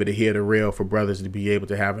be able to hear the real, for brothers to be able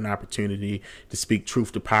to have an opportunity to speak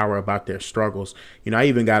truth to power about their struggles. I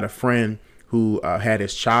even got a friend who had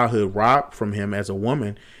his childhood robbed from him as a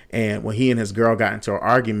woman. And when he and his girl got into an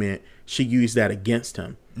argument, she used that against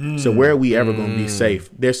him. So where are we ever going to be safe?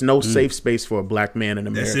 There's no safe space for a black man in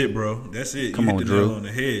America. That's it, bro. That's it. Come you on, hit the Drew. nail on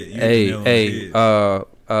the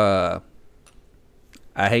head.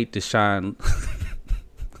 I hate to shine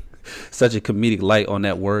such a comedic light on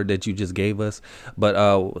that word that you just gave us, but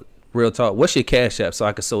real talk, what's your Cash App so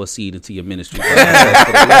I can sow a seed into your ministry? You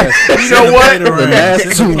know what? You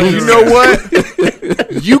know what?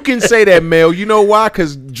 You can say that, Mel. You know why?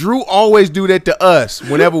 Because Drew always do that to us.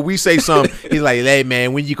 Whenever we say something, he's like, "Hey,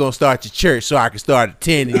 man, when you gonna start your church so I can start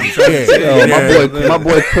attending your church?" My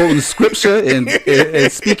boy quoting scripture and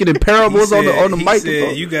speaking in parables on the microphone.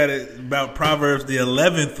 Said, you got it about Proverbs, the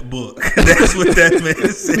 11th book. That's what that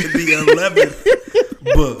man said, the 11th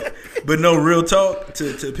book. But no, real talk,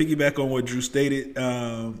 to piggyback on what Drew stated,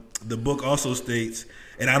 the book also states,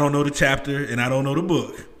 and I don't know the chapter and I don't know the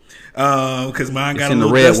book, because mine got a in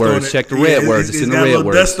little the red dust on words. it. Check the red words. It's in the got a red little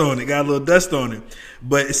words. dust on it. Got a little dust on it.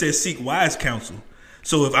 But it says seek wise counsel.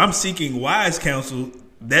 So if I'm seeking wise counsel,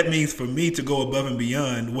 that means for me to go above and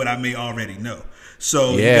beyond what I may already know.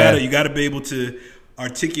 So you gotta be able to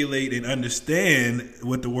articulate and understand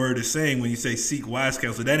what the word is saying when you say seek wise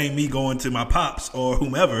counsel. That ain't me going to my pops or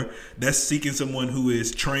whomever. That's seeking someone who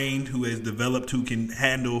is trained, who has developed, who can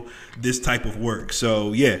handle this type of work.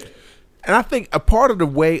 So yeah. And I think a part of the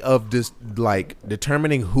way of this, like,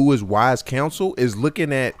 determining who is wise counsel is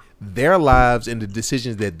looking at their lives and the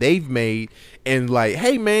decisions that they've made, and like,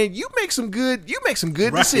 hey man, you make some good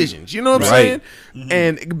decisions. You know what I'm saying? Mm-hmm.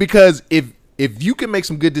 And because if you can make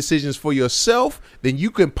some good decisions for yourself, then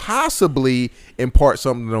you can possibly impart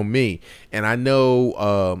something on me. And I know,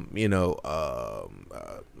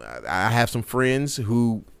 I have some friends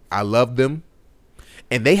who I love them,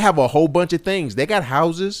 and they have a whole bunch of things. They got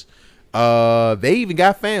houses. They even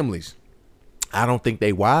got families. I don't think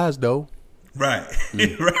they wise though. Right.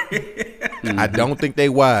 Right. I don't think they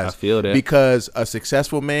wise. I feel that. Because a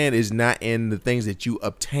successful man is not in the things that you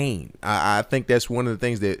obtain. I think that's one of the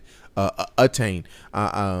things that attain.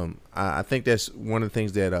 I think that's one of the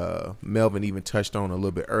things that Melvin even touched on a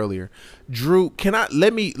little bit earlier. Drew,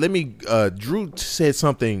 Drew said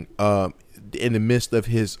something in the midst of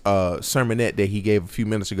his sermonette that he gave a few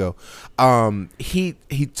minutes ago.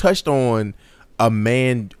 He touched on a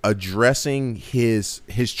man addressing his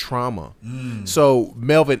trauma. So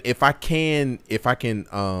Melvin, if I can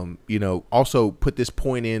also put this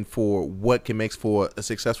point in for what can make for a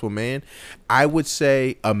successful man, I would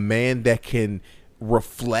say a man that can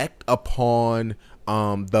reflect upon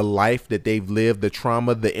the life that they've lived, the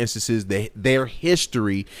trauma, the instances, their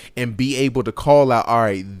history, and be able to call out, all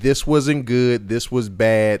right, this wasn't good, this was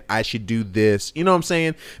bad, I should do this. You know what I'm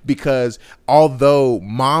saying? Because although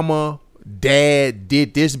mama, dad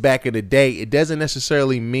did this back in the day, it doesn't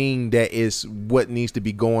necessarily mean that it's what needs to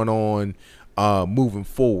be going on moving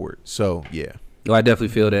forward. So yeah. Well, I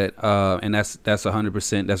definitely feel that, and that's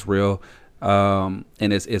 100%. That's real, and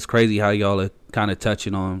it's crazy how y'all are kind of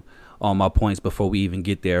touching on my points before we even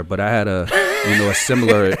get there. But I had a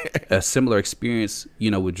similar experience,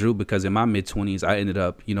 with Drew, because in my mid-20s I ended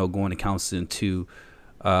up going to counseling to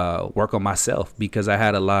work on myself, because I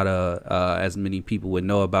had a lot of, as many people would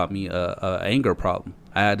know about me, anger problem.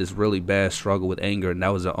 I had this really bad struggle with anger, and that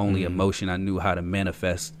was the only emotion I knew how to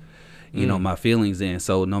manifest, my feelings in.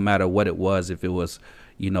 So no matter what it was, if it was,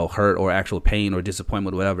 hurt or actual pain or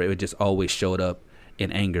disappointment or whatever, it just always showed up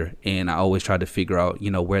in anger. And I always tried to figure out,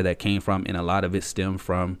 where that came from. And a lot of it stemmed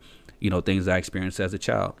from, things I experienced as a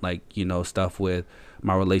child, like, stuff with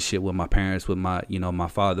my relationship with my parents, with my, my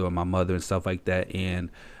father or my mother and stuff like that. And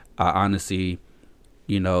I honestly,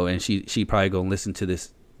 and she probably gonna listen to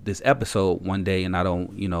this episode one day, and I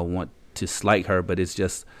don't, want to slight her, but it's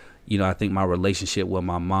just, I think my relationship with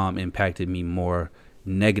my mom impacted me more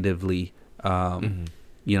negatively,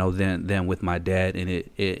 than with my dad. And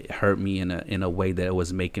it hurt me in a way that it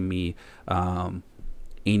was making me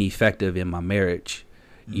ineffective in my marriage,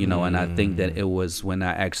 and I think that it was when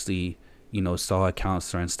I actually, saw a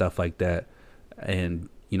counselor and stuff like that, and,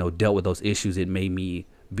 dealt with those issues, it made me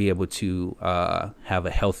be able to have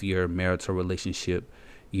a healthier marital relationship,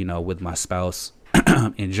 with my spouse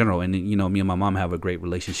in general. And, me and my mom have a great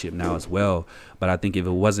relationship now as well. But I think if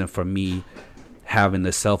it wasn't for me having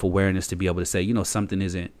the self-awareness to be able to say, something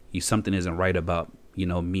isn't right about,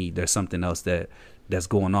 me, there's something else that's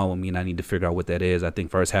going on with me, and I need to figure out what that is. I think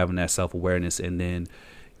first having that self-awareness, and then,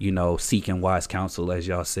 seeking wise counsel, as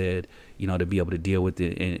y'all said, to be able to deal with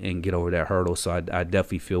it and get over that hurdle. So I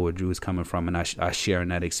definitely feel where Drew is coming from, and I share in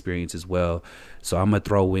that experience as well. So I'm going to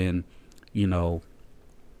throw in,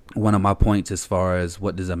 one of my points as far as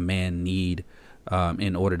what does a man need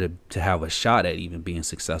in order to have a shot at even being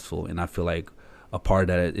successful. And I feel like a part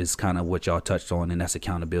of that is kind of what y'all touched on, and that's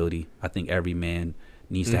accountability. I think every man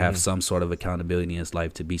needs to have some sort of accountability in his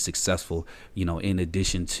life to be successful, in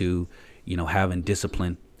addition to, having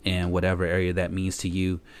discipline in whatever area that means to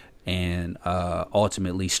you, and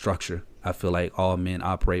ultimately structure. I feel like all men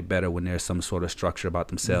operate better when there's some sort of structure about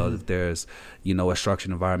themselves. If there's, a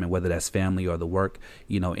structured environment, whether that's family or the work,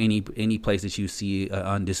 any place that you see an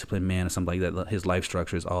undisciplined man or something like that, his life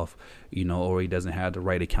structure is off, or he doesn't have the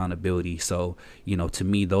right accountability. So, to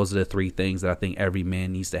me, those are the three things that I think every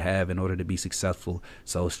man needs to have in order to be successful.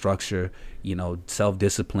 So structure,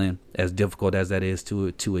 self-discipline, as difficult as that is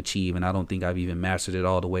to achieve. And I don't think I've even mastered it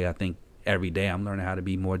all the way. I think every day I'm learning how to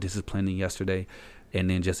be more disciplined than yesterday. And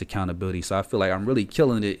then just accountability. So I feel like I'm really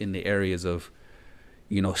killing it in the areas of,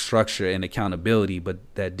 structure and accountability, but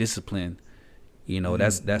that discipline, You know,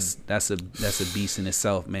 that's a beast in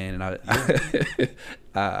itself, man. And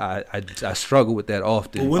I struggle with that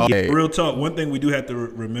often. Well, real talk. One thing we do have to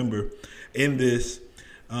remember in this,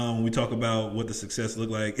 when we talk about what the success look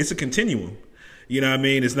like, it's a continuum. You know what I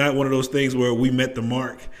mean? It's not one of those things where we met the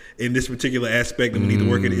mark in this particular aspect and we need to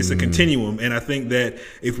work it. It's a continuum. And I think that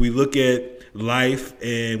if we look at life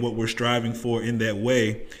and what we're striving for in that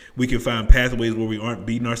way, we can find pathways where we aren't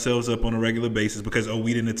beating ourselves up on a regular basis because,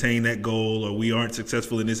 we didn't attain that goal or we aren't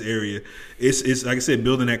successful in this area. It's like I said,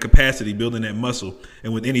 building that capacity, building that muscle.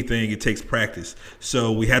 And with anything, it takes practice.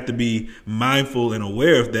 So we have to be mindful and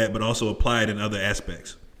aware of that, but also apply it in other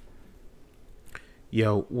aspects.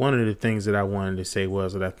 Yo, one of the things that I wanted to say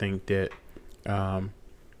was that I think that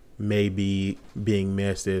may be being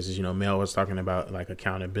missed is, Mel was talking about like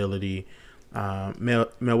accountability. Mel,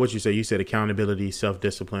 what you say? You said accountability,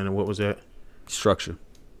 self-discipline, and what was that? Structure.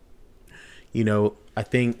 I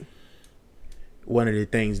think one of the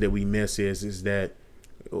things that we miss is that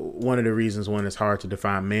one of the reasons it's hard to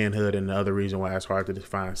define manhood, and the other reason why it's hard to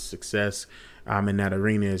define success in that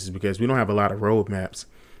arena is because we don't have a lot of roadmaps.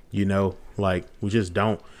 Like we just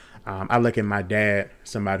don't. I look at my dad,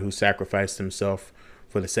 somebody who sacrificed himself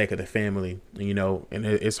for the sake of the family, and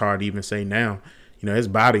it's hard to even say now, his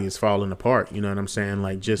body is falling apart. You know what I'm saying?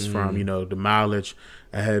 Like just from, the mileage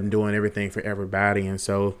of him doing everything for everybody. And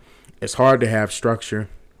so it's hard to have structure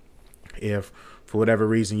if for whatever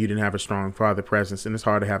reason you didn't have a strong father presence, and it's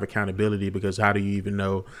hard to have accountability because how do you even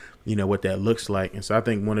know, what that looks like? And so I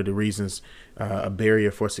think one of the reasons a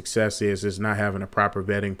barrier for success is not having a proper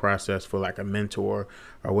vetting process for like a mentor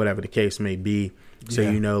or whatever the case may be. So,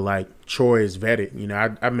 like Troy is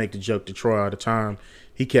vetted. I make the joke to Troy all the time.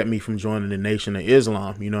 He kept me from joining the Nation of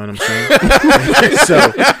Islam. You know what I'm saying?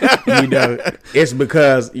 So, it's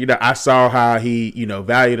because, I saw how he,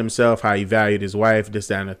 valued himself, how he valued his wife, this,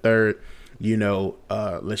 that, and the third.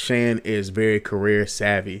 LaShawn is very career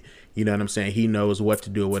savvy. You know what I'm saying? He knows what to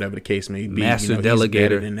do or whatever the case may be. Master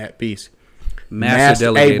delegator in that piece. Master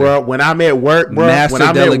delegator. Hey, bro, when I'm at work, bro,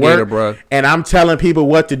 and I'm telling people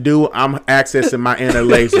what to do, I'm accessing my inner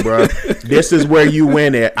Lace, bro. This is where you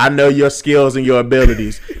win at. I know your skills and your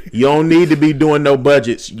abilities. You don't need to be doing no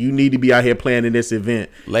budgets. You need to be out here planning this event.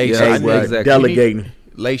 Lace, exactly. Delegating.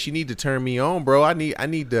 Lace, you need to turn me on, bro. I need I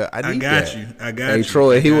got you. Hey,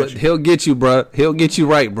 Troy, he'll get you, bro. He'll get you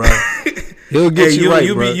right, bro. He'll get you right,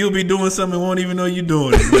 bro. You'll be doing something and won't even know you're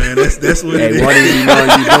doing it, man. That's what it is. Won't even know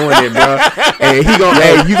you doing it, bro. And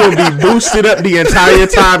you gonna be boosted up the entire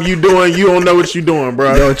time you don't know what you're doing,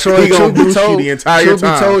 bro. Yo, Troy, he gonna boost you the entire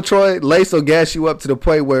time. Be told, Troy, Lace will gas you up to the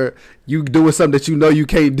point where you doing something that you know you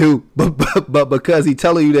can't do, but because he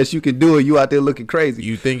telling you that you can do it, you out there looking crazy.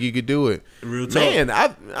 You think you could do it, real talk. Man,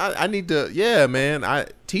 I need to, man.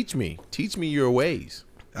 Teach me your ways.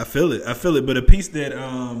 I feel it. But a piece that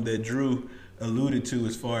that Drew alluded to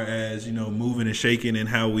as far as moving and shaking and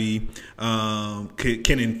how we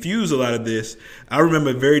can infuse a lot of this. I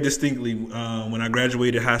remember very distinctly when I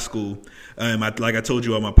graduated high school. Like I told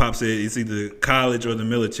you, my pop said it's either college or the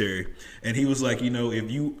military, and he was like,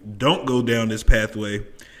 if you don't go down this pathway,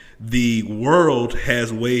 the world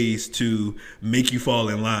has ways to make you fall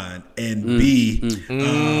in line and be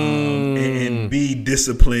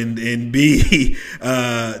disciplined and be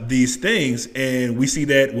these things. And we see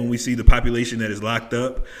that when we see the population that is locked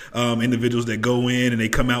up, individuals that go in and they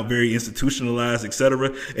come out very institutionalized,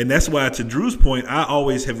 etc. And that's why, to Drew's point, I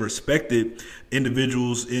always have respected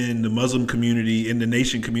individuals in the Muslim community, in the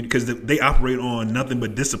Nation community, because they operate on nothing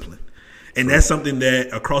but discipline. And that's something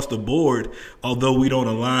that across the board, although we don't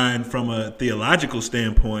align from a theological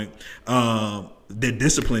standpoint, their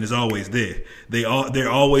discipline is always there. They're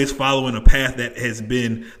always following a path that has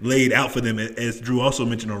been laid out for them, as Drew also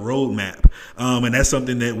mentioned, a roadmap. And that's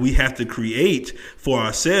something that we have to create for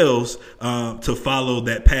ourselves to follow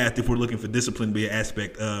that path if we're looking for discipline to be an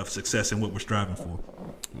aspect of success and what we're striving for.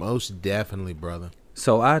 Most definitely, brother.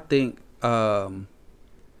 So I think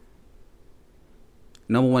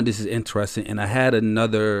number one, this is interesting, and I had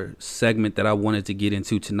another segment that I wanted to get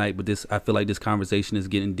into tonight, but I feel like this conversation is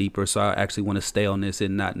getting deeper, so I actually want to stay on this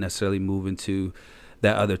and not necessarily move into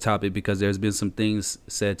that other topic, because there's been some things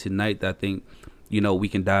said tonight that I think, we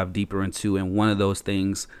can dive deeper into, and one of those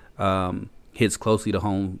things hits closely to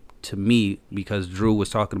home to me, because Drew was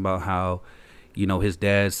talking about how, his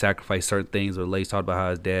dad sacrificed certain things, or Lace talked about how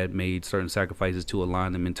his dad made certain sacrifices to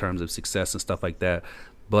align them in terms of success and stuff like that,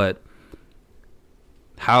 but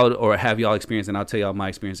how, or have y'all experienced, and I'll tell y'all my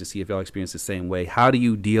experience to see if y'all experience the same way. How do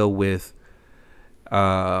you deal with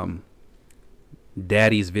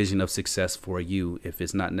daddy's vision of success for you if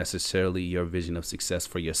it's not necessarily your vision of success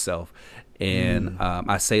for yourself. And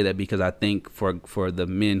I say that because I think for the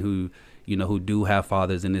men who do have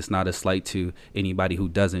fathers, and it's not a slight to anybody who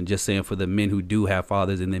doesn't, just saying for the men who do have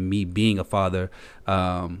fathers, and then me being a father,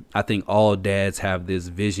 I think all dads have this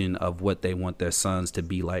vision of what they want their sons to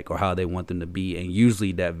be like or how they want them to be. And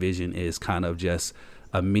usually that vision is kind of just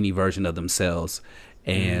a mini version of themselves.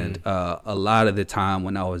 And a lot of the time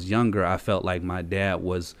when I was younger, I felt like my dad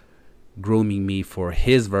was grooming me for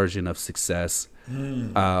his version of success,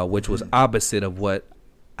 which was opposite of what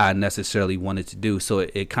I necessarily wanted to do. So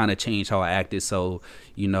it kind of changed how I acted. So,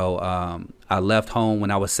 I left home when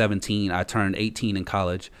I was 17. I turned 18 in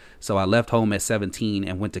college. So I left home at 17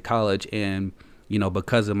 and went to college. And,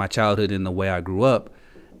 because of my childhood and the way I grew up,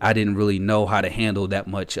 I didn't really know how to handle that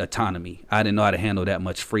much autonomy. I didn't know how to handle that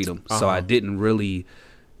much freedom. So I didn't really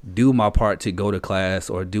do my part to go to class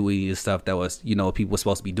or do any of the stuff that was, people were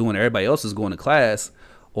supposed to be doing. Everybody else was going to class,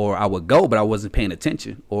 or I would go, but I wasn't paying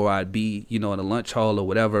attention, or I'd be, in a lunch hall or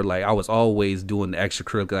whatever. Like I was always doing the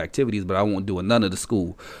extracurricular activities, but I wasn't doing none of the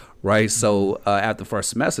school. Right. So after first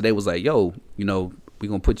semester, they was like, yo, we're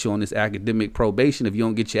going to put you on this academic probation. If you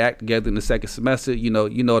don't get your act together in the second semester, you know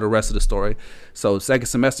the rest of the story. So second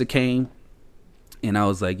semester came, and I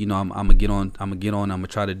was like, I'm going to get on. I'm going to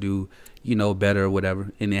try to do, better or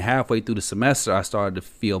whatever. And then halfway through the semester, I started to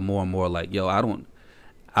feel more and more like, yo, I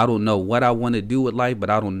don't know what I want to do with life, but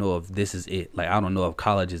I don't know if this is it. Like, I don't know if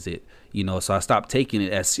college is it, so I stopped taking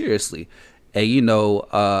it as seriously.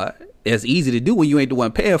 And, it's easy to do when you ain't the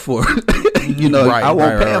one paying for it. I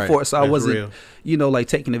won't pay for it. So I wasn't, like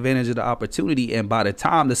taking advantage of the opportunity. And by the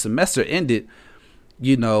time the semester ended,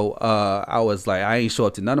 I was like, I ain't show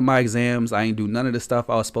up to none of my exams. I ain't do none of the stuff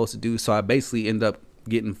I was supposed to do. So I basically ended up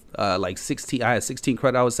getting like 16. I had 16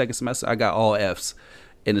 credit hours second semester. I got all Fs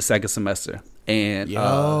in the second semester. And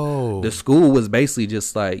the school was basically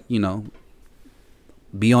just like,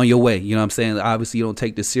 be on your way. You know what I'm saying? Obviously, you don't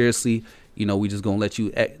take this seriously. We just going to let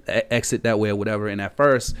you exit that way or whatever. And at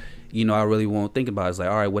first, I really won't think about it. It's like,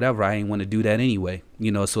 all right, whatever. I ain't want to do that anyway,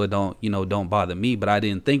 so it don't bother me. But I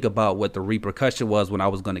didn't think about what the repercussion was when I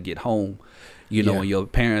was going to get home, when your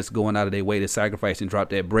parents going out of their way to sacrifice and drop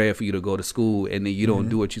that bread for you to go to school, and then you don't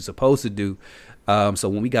do what you're supposed to do. So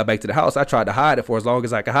when we got back to the house, I tried to hide it for as long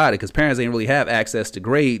as I could hide it, because parents ain't really have access to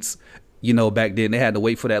grades, back then. They had to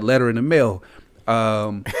wait for that letter in the mail.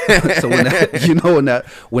 So when that,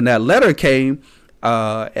 when that letter came,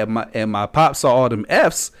 and my pop saw all them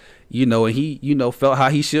Fs, and he, felt how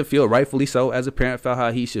he should feel, rightfully so, as a parent, felt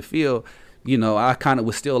how he should feel, I kind of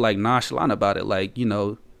was still like nonchalant about it. Like,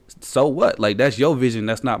 so what? Like, that's your vision.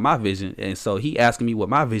 That's not my vision. And so he asking me what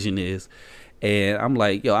my vision is. And I'm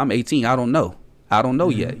like, yo, I'm 18. I don't know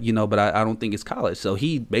yet, but I don't think it's college. So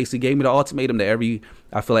he basically gave me the ultimatum that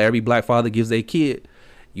I feel like every black father gives their kid.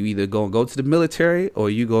 You either go to the military, or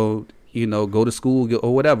you go to school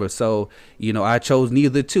or whatever. So, I chose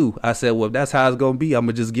neither two. I said, well, if that's how it's going to be, I'm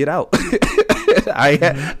going to just get out.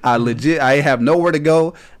 I have nowhere to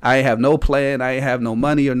go. I have no plan. I have no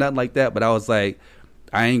money or nothing like that. But I was like,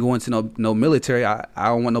 I ain't going to no military. I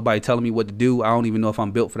don't want nobody telling me what to do. I don't even know if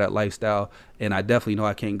I'm built for that lifestyle. And I definitely know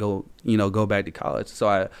I can't go back to college. So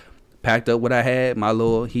I packed up what I had.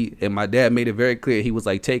 And my dad made it very clear. He was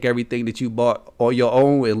like, take everything that you bought on your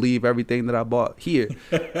own and leave everything that I bought here.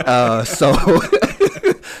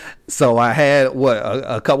 So I had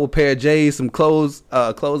a couple pair of J's, some clothes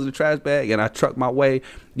in the trash bag, and I trucked my way,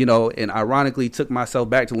 and ironically took myself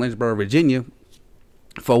back to Lynchburg, Virginia.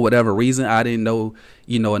 For whatever reason, I didn't know,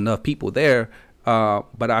 enough people there.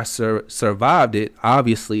 But I survived it,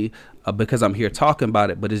 obviously, because I'm here talking about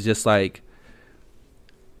it. But it's just like,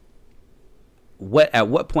 at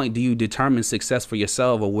what point do you determine success for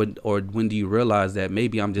yourself, or when do you realize that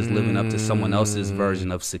maybe I'm just living up to someone else's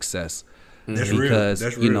version of success? That's because real.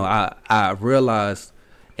 That's real. I realized,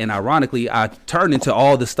 and ironically, I turned into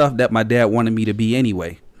all the stuff that my dad wanted me to be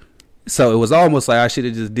anyway. So it was almost like I should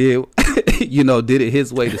have just did it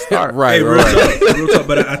his way to start. Right. Real talk.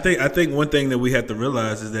 But I think one thing that we have to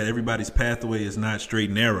realize is that everybody's pathway is not straight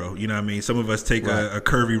and narrow. You know what I mean? Some of us take a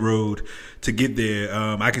curvy road to get there.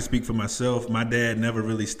 I can speak for myself. My dad never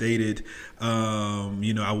really stated,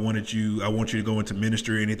 I want you to go into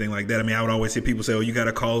ministry or anything like that. I mean, I would always hear people say, oh, you got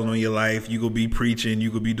a calling on your life. You go be preaching. You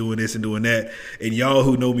go be doing this and doing that. And y'all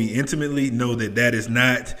who know me intimately know that is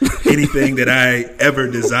not anything that I ever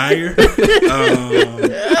desire.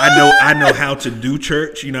 I know how to do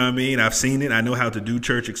church. You know what I mean? I've seen it. I know how to do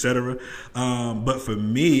church, etc. But for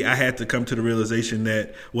me, I had to come to the realization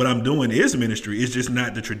that what I'm doing is ministry. It's just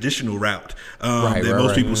not the traditional route that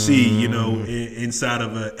most people see, you know, inside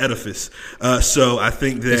of an edifice. So I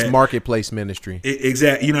think that it's marketplace ministry.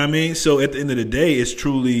 Exactly. You know what I mean? So at the end of the day, it's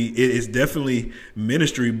definitely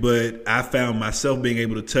ministry, but I found myself being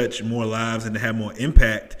able to touch more lives and to have more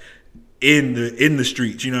impact in the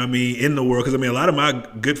streets, you know what I mean, in the world. Because I mean, a lot of my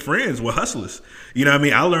good friends were hustlers. You know what I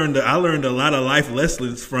mean? I learned a lot of life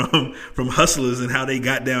lessons from hustlers and how they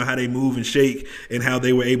got down, how they move and shake, and how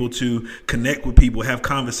they were able to connect with people, have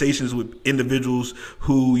conversations with individuals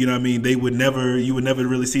who, you know what I mean, you would never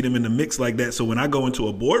really see them in the mix like that. So when I go into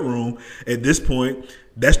a boardroom at this point,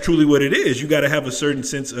 that's truly what it is. You got to have a certain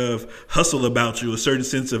sense of hustle about you, a certain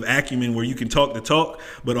sense of acumen where you can talk the talk,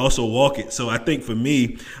 but also walk it. So I think for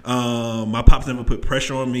me, my pops never put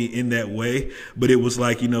pressure on me in that way, but it was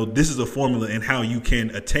like, you know, this is a formula and how you can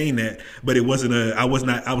attain that. But it wasn't I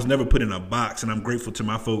was never put in a box, and I'm grateful to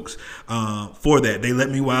my folks for that. They let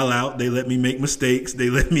me wild out. They let me make mistakes. They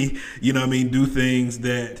let me, you know what I mean, do things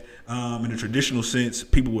that in a traditional sense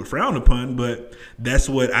people would frown upon, but that's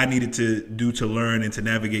what I needed to do to learn and to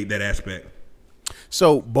navigate that aspect.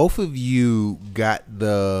 So both of you got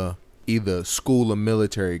the either school or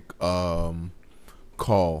military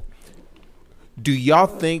call. Do y'all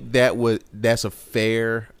think that's a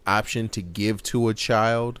fair option to give to a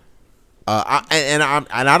child?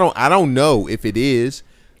 I don't know if it is.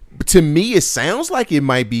 But to me, it sounds like it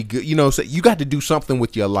might be good. You know, so you got to do something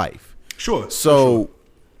with your life. Sure. So.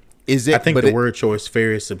 Is it? I think the word choice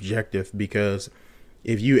fair is subjective, because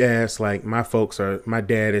if you ask, like, my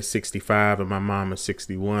dad is 65 and my mom is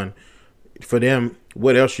 61. For them,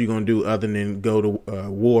 what else are you gonna do other than go to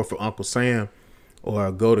war for Uncle Sam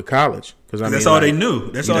or go to college? Because that's all they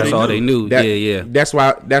knew. That's all they knew. Yeah. That's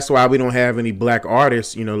why we don't have any black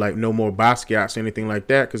artists. You know, like no more Basquiat's, anything like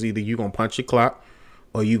that. Because either you gonna punch your clock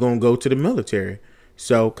or you gonna go to the military.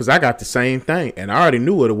 So, because I got the same thing, and I already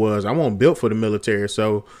knew what it was. I wasn't built for the military,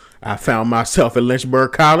 so I found myself at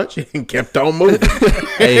Lynchburg College and kept on moving.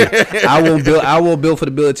 Hey, I won't build for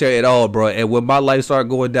the military at all, bro. And when my life started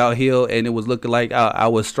going downhill and it was looking like I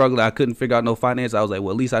was struggling, I couldn't figure out no finance. I was like,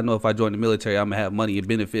 well, at least I know if I join the military, I'm gonna have money and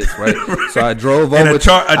benefits, right? So I drove over.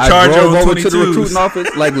 I drove over to the recruiting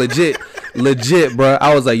office, like legit, bro.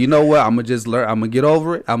 I was like, you know what? I'm gonna just learn. I'm gonna get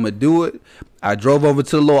over it. I'm gonna do it. I drove over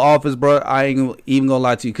to the little office, bro. I ain't even gonna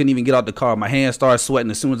lie to you. Couldn't even get out the car. My hands started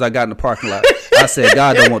sweating as soon as I got in the parking lot. I said,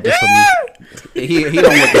 God don't want this for me. He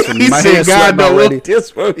don't want this for me. My hands sweating already.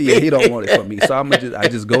 Yeah, he don't want it for me. So I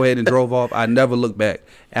just go ahead and drove off. I never looked back.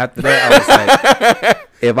 After that, I was like,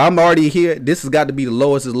 if I'm already here, this has got to be the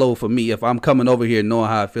lowest is low for me. If I'm coming over here knowing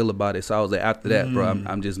how I feel about it. So I was like, after that, bro,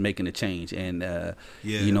 I'm just making a change. And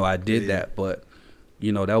you know, I did that. But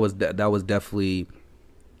you know, that was definitely.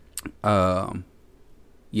 That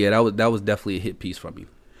was definitely a hit piece for me.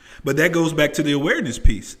 But that goes back to the awareness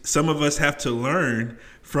piece. Some of us have to learn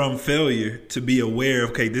from failure to be aware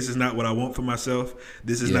of, okay, this is not what I want for myself.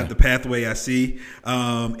 This is not the pathway I see.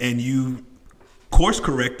 And you course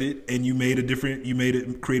corrected and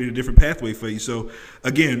created a different pathway for you. So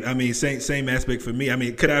again, I mean, same aspect for me. I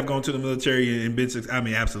mean, could I have gone to the military and been successful? I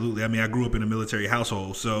mean, absolutely. I mean, I grew up in a military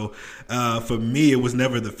household. So for me, it was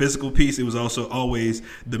never the physical piece. It was also always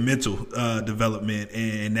the mental development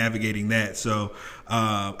and navigating that. So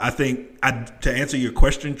I think to answer your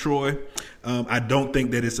question, Troy, I don't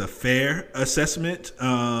think that it's a fair assessment,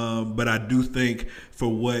 but I do think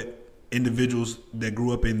for what individuals that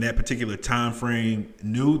grew up in that particular time frame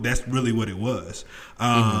knew, that's really what it was.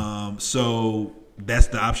 So that's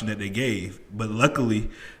the option that they gave. But luckily,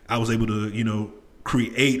 I was able to, you know,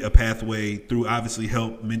 create a pathway through obviously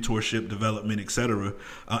help, mentorship, development, etc.,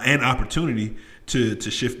 and opportunity to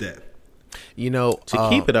shift that. You know, to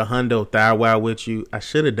keep it $100,000 with you, I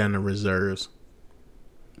should have done the reserves.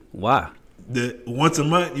 Why? The once a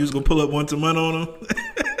month, you was gonna pull up once a month on them.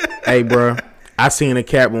 Hey, bro. I seen a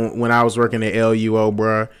cat when I was working at LUO,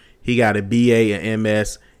 bro. He got a BA, an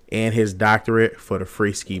MS, and his doctorate for the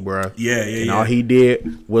free ski, bro. And all he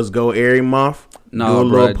did was go every month, do a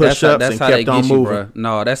little push-ups, and kept on moving. Bro.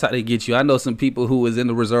 No, that's how they get you. I know some people who was in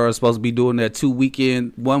the reserve supposed to be doing that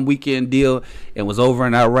 1 weekend deal and was over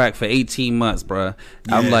in Iraq for 18 months, bro.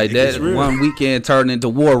 I'm like, that 1 weekend turned into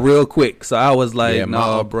war real quick. So I was like,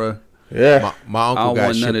 no, bro. Yeah, my uncle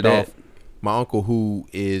got shipped off. My uncle, who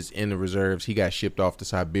is in the reserves, he got shipped off to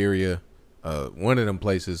Siberia, one of them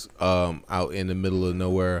places out in the middle of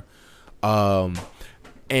nowhere.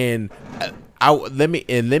 And I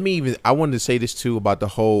wanted to say this too about the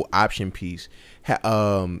whole option piece,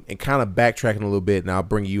 and kind of backtracking a little bit, and I'll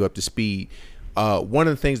bring you up to speed. One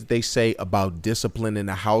of the things that they say about discipline in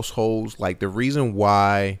the households, like the reason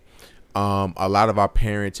why a lot of our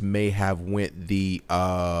parents may have went the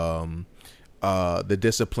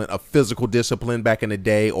discipline of physical discipline back in the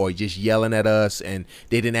day, or just yelling at us, and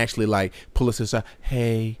they didn't actually like pull us aside.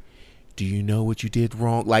 Hey, do you know what you did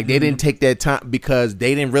wrong? Like they didn't take that time because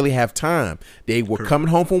they didn't really have time. They were coming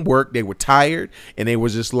home from work, they were tired, and they were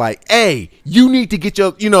just like, "Hey, you need to get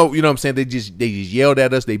your, you know what I'm saying?" They just yelled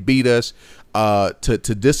at us, they beat us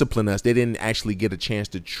to discipline us. They didn't actually get a chance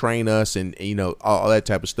to train us and all that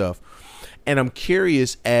type of stuff. And I'm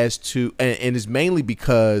curious as to, and it's mainly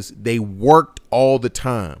because they worked all the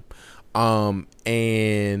time.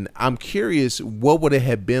 And I'm curious, what would it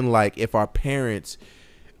have been like if our parents,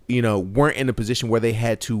 weren't in a position where they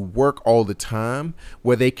had to work all the time,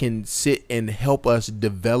 where they can sit and help us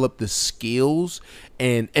develop the skills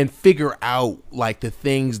and figure out like the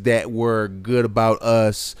things that were good about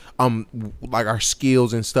us, like our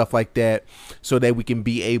skills and stuff like that, so that we can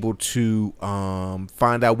be able to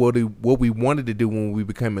find out what we wanted to do when we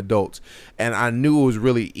became adults. And I knew it was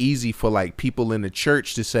really easy for like people in the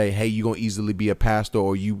church to say, hey, you're gonna easily be a pastor,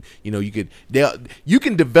 or you can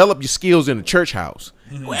develop your skills in the church house.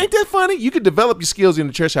 Well, ain't that funny? You can develop your skills in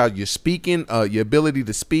the church house. Your speaking, your ability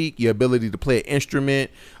to speak, your ability to play an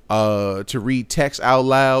instrument, to read text out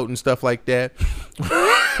loud and stuff like that.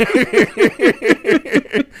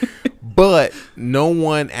 But no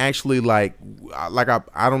one actually like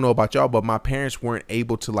I don't know about y'all, but my parents weren't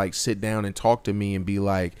able to like sit down and talk to me and be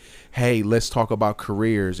like, hey, let's talk about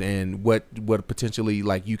careers and what potentially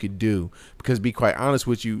like you could do. Because to be quite honest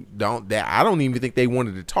with you, I don't even think they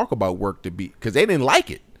wanted to talk about work because they didn't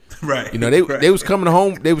like it. Right. They was coming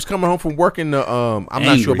home. They was coming home from working. I'm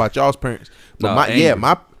not sure about y'all's parents, but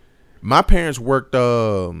my parents worked.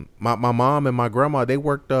 My mom and my grandma, they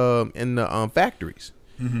worked in the factories.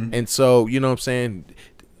 Mm-hmm. And so, you know what I'm saying,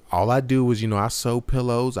 all I do is, I sew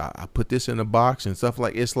pillows, I put this in a box and stuff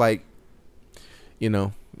like, it's like, yeah.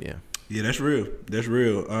 Yeah, that's real. That's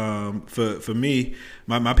real. For me,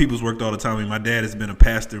 my people's worked all the time. I mean, my dad has been a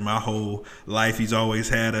pastor my whole life. He's always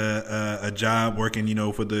had a job working,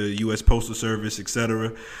 for the U.S. Postal Service,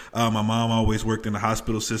 etc. My mom always worked in the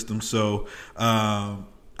hospital system. So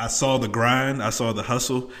I saw the grind, I saw the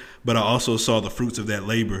hustle, but I also saw the fruits of that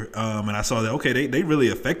labor. And I saw that, okay, they really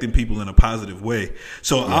affecting people in a positive way.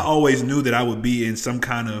 So yeah. I always knew that I would be in some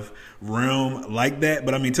kind of realm like that.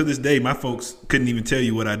 But I mean, to this day, my folks couldn't even tell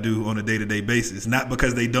you what I do on a day-to-day basis. Not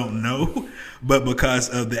because they don't know, but because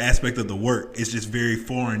of the aspect of the work. It's just very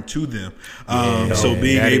foreign to them. So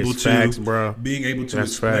being able to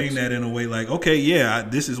explain that in a way like, okay, yeah,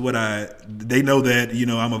 this is what they know that,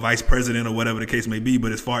 I'm a vice president or whatever the case may be.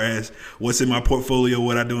 But as far as what's in my portfolio,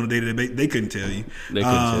 what I do on a day-to-day basis, they couldn't tell you.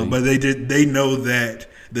 But they know that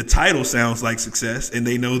the title sounds like success, and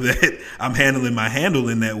they know that I'm handling my handle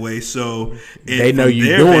in that way. So they know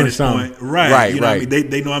you're doing something, right? Right. I mean,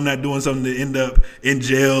 they know I'm not doing something to end up in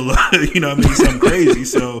jail. Something crazy.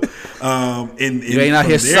 So, you ain't out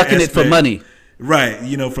here sucking it for money. Right.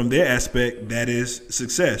 From their aspect, that is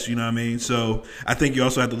success. You know what I mean? So I think you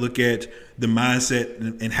also have to look at the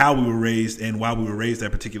mindset and how we were raised and why we were raised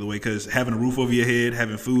that particular way. Because having a roof over your head,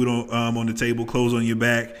 having food on the table, clothes on your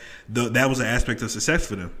back, that was an aspect of success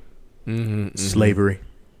for them. Mm-hmm. Slavery.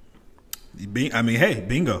 Hey,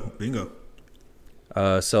 bingo.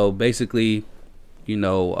 So basically,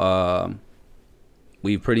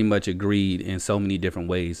 we pretty much agreed in so many different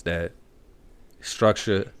ways that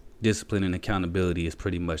structure, discipline, and accountability is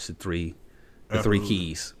pretty much the three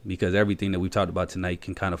keys, because everything that we talked about tonight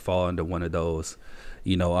can kind of fall under one of those,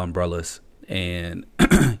 umbrellas. And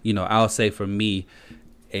I'll say for me,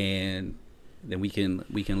 and then we can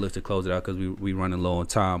look to close it out because we running low on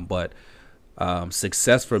time. But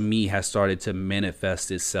success for me has started to manifest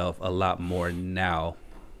itself a lot more now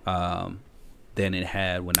than it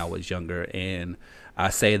had when I was younger. And I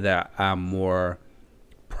say that I'm more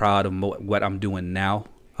proud of what I'm doing now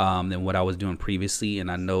than what I was doing previously. And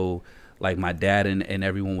I know, like, my dad and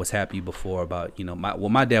everyone was happy before about,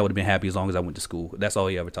 my dad would have been happy as long as I went to school. That's all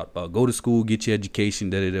he ever talked about. Go to school, get your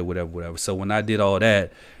education, whatever. So when I did all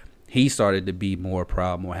that, he started to be more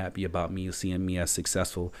proud, more happy about me, seeing me as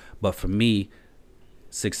successful. But for me,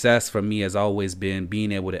 success for me has always been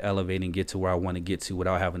being able to elevate and get to where I want to get to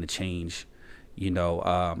without having to change.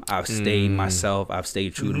 I've stayed myself. I've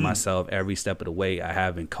stayed true to myself every step of the way. I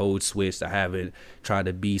haven't code switched. I haven't tried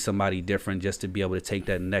to be somebody different just to be able to take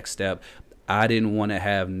that next step. I didn't want to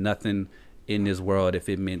have nothing in this world if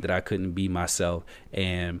it meant that I couldn't be myself.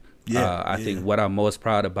 And I think what I'm most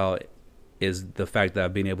proud about is the fact that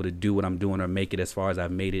I've been able to do what I'm doing or make it as far as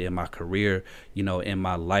I've made it in my career, you know, in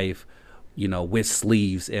my life, you know, with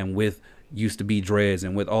sleeves and with used to be dreads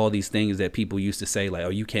and with all these things that people used to say, like, oh,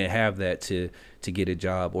 you can't have that to get a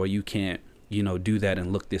job, or you can't, you know, do that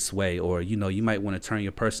and look this way, or, you know, you might want to turn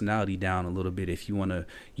your personality down a little bit if you want to,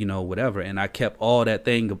 you know, whatever. And I kept all that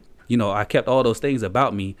thing, you know, I kept all those things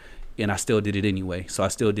about me, and I still did it anyway. So I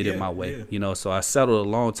still did it my way, you know. So I settled a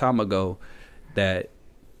long time ago that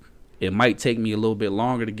it might take me a little bit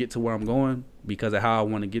longer to get to where I'm going because of how I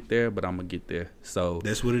want to get there, but I'm gonna get there. So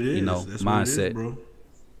that's what it is. You know, that's mindset, what it is, bro.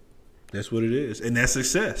 That's what it is, and that's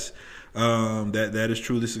success. That is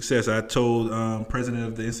truly success. I told president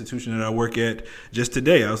of the institution that I work at just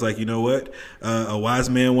today, I was like, you know what? A wise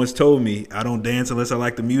man once told me, I don't dance unless I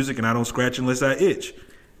like the music, and I don't scratch unless I itch.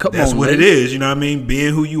 That's what it is, you know what I mean?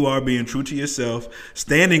 Being who you are, being true to yourself,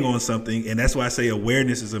 standing on something, and that's why I say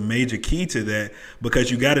awareness is a major key to that, because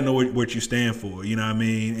you got to know what you stand for, you know what I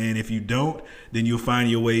mean? And if you don't, then you'll find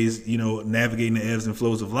your ways, you know, navigating the ebbs and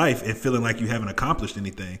flows of life and feeling like you haven't accomplished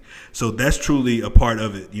anything. So that's truly a part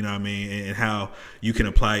of it, you know what I mean, and how you can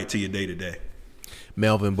apply it to your day to day.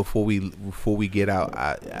 Melvin, before we get out,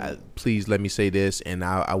 I please let me say this, and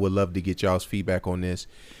I would love to get y'all's feedback on this.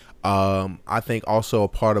 I think also a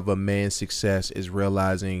part of a man's success is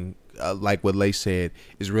realizing, like what Lace said,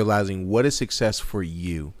 is realizing what is success for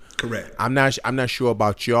you. Correct. I'm not sure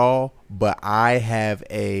about y'all, but I have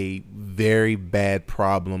a very bad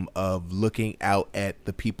problem of looking out at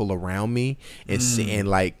the people around me and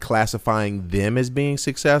like classifying them as being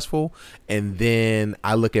successful, and then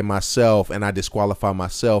I look at myself and I disqualify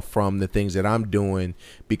myself from the things that I'm doing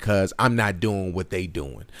because I'm not doing what they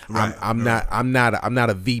doing. Right. I'm not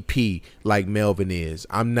a VP like Melvin is.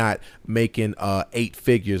 I'm not making 8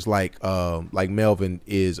 figures like Melvin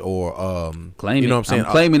is, or claiming. You know what I'm saying?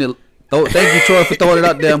 I'm claiming it. Oh, thank you, Troy, for throwing it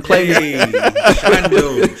out there. I'm claiming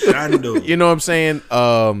Shando. You know what I'm saying?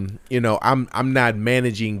 You know, I'm not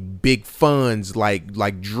managing big funds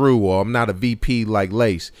like Drew, or I'm not a VP like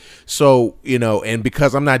Lace. So, you know, and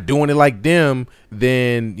because I'm not doing it like them,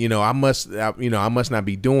 then, you know, I must not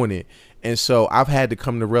be doing it. And so I've had to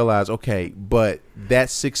come to realize, okay, but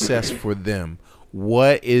that's success for them.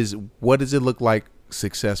 What does it look like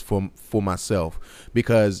success for myself?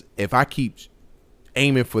 Because if I keep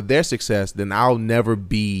aiming for their success, then I'll never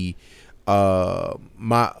be the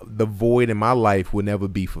void in my life will never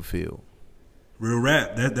be fulfilled. Real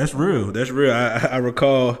rap. That's real. That's real. I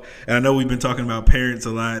recall, and I know we've been talking about parents a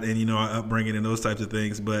lot, and, you know, our upbringing and those types of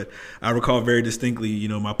things, but I recall very distinctly, you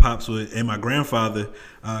know, my pops and my grandfather,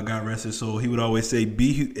 God rest his soul, he would always say,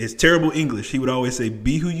 it's terrible English. He would always say,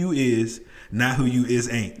 be who you is, not who you is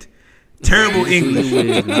ain't. Terrible English.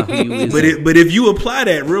 But if you apply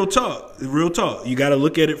that, real talk, you got to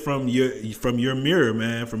look at it from your mirror,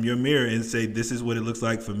 man, from your mirror, and say, this is what it looks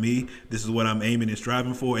like for me. This is what I'm aiming and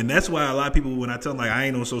striving for. And that's why a lot of people, when I tell them, like, I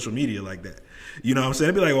ain't on social media like that, you know what I'm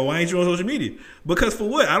saying? They'd be like, well, why ain't you on social media? Because for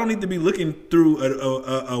what? I don't need to be looking through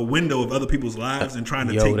a window of other people's lives and trying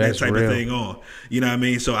to take that type of thing on. You know what I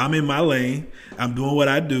mean? So I'm in my lane. I'm doing what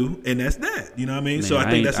I do, and that's that. You know what I mean? Man, so I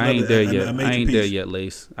think that's another major piece. I ain't there yet,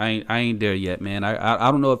 Lace. I ain't there yet, man.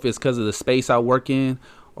 I don't know if it's because of the space I work in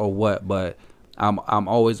or what, but I'm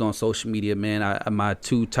always on social media, man. My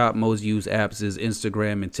 2 top most used apps is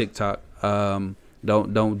Instagram and TikTok.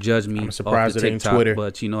 Don't judge me. I'm surprised off it ain't Twitter.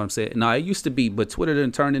 But you know what I'm saying? No, it used to be, but Twitter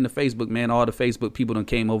done turned into Facebook, man. All the Facebook people done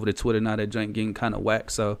came over to Twitter. Now that joint getting kind of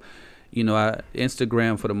whack. So, you know,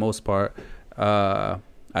 Instagram for the most part.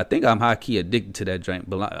 I think I'm high key addicted to that joint,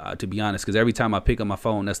 but to be honest, because every time I pick up my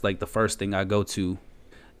phone, that's like the first thing I go to.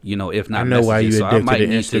 You know, if not, I know messages. why you so addicted to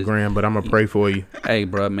Instagram, but I'm gonna pray for you. Hey,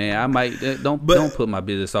 bro, man, I might don't put my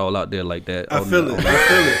business all out there like that. I feel it.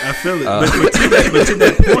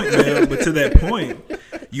 But to that point,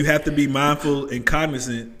 you have to be mindful and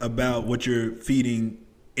cognizant about what you're feeding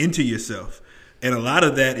into yourself, and a lot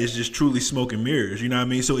of that is just truly smoke and mirrors. You know what I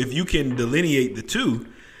mean? So if you can delineate the two,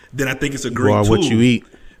 then I think it's a great tool. What you eat.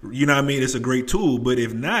 You know what I mean? It's a great tool. But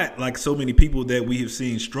if not, like so many people that we have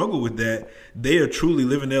seen struggle with that, they are truly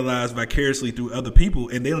living their lives vicariously through other people,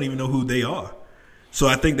 and they don't even know who they are. So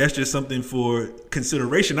I think that's just something for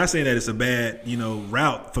consideration. Not saying that it's a bad, you know,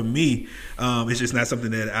 route for me. It's just not something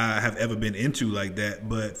that I have ever been into like that.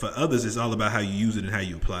 But for others, it's all about how you use it and how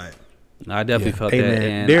you apply it. I definitely felt that.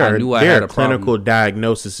 Man, and I knew I had a clinical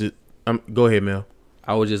diagnosis. Go ahead, Mel.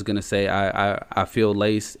 I was just gonna say I feel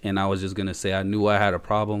Lace, and I was just gonna say I knew I had a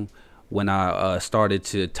problem when I started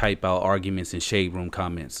to type out arguments in shade room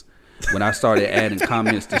comments. when I started adding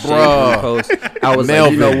comments to Shade Room posts, I was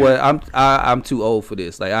Melvin, like, you know what, I'm too old for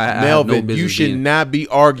this. Like I Melvin, have no business you should not be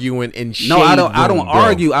arguing in Shade No, I don't Room,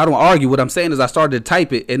 argue. I don't argue. What I'm saying is I started to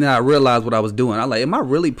type it and then I realized what I was doing. I'm like, am I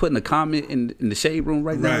really putting a comment in the Shade Room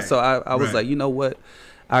right now? So I was like, you know what?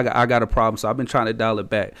 I got a problem, so I've been trying to dial it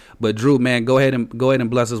back. But Drew, man, go ahead and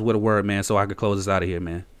bless us with a word, man, so I can close this out of here,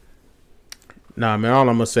 man. Nah, man. All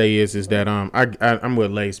I'm gonna say is that I'm with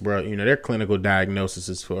Lace, bro. You know, their clinical diagnosis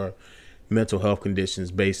is for mental health conditions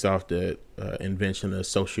based off the invention of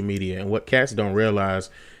social media. And what cats don't realize,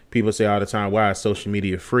 people say all the time, "Why is social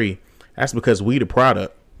media free?" That's because we the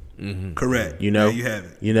product. Mm-hmm. Correct. You know, there you have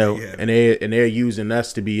it. You know, and they're using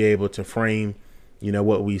us to be able to frame, you know,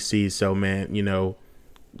 what we see. So, man, you know,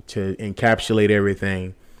 to encapsulate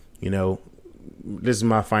everything, you know, this is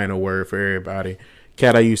my final word for everybody.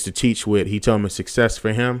 Cat I used to teach with, he told me success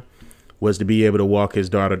for him was to be able to walk his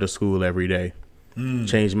daughter to school every day.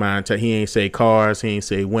 Change mine. He ain't say cars, he ain't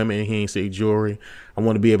say women, he ain't say jewelry. I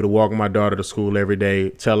want to be able to walk my daughter to school every day,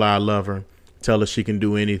 tell her I love her, tell her she can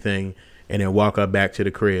do anything, and then walk her back to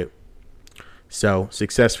the crib. So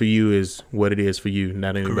success for you is what it is for you,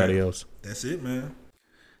 not anybody else. That's it, man.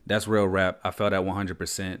 That's real rap. I felt that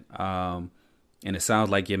 100%. And it sounds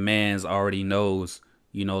like your man's already knows,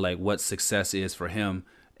 you know, like what success is for him.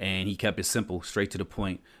 And he kept it simple, straight to the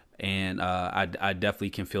point. And I definitely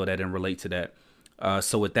can feel that and relate to that.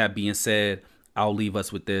 So with that being said, I'll leave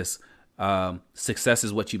us with this. Success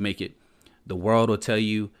is what you make it. The world will tell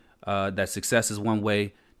you that success is one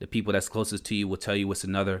way. The people that's closest to you will tell you it's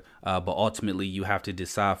another. But ultimately, you have to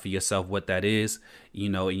decide for yourself what that is. You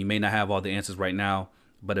know, and you may not have all the answers right now,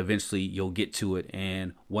 but eventually you'll get to it.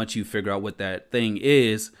 And once you figure out what that thing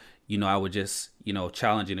is, you know, I would just, you know,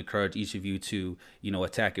 challenge and encourage each of you to, you know,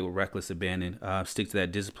 attack it with reckless abandon, stick to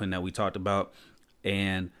that discipline that we talked about.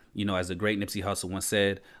 And, you know, as the great Nipsey Hussle once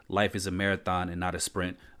said, life is a marathon and not a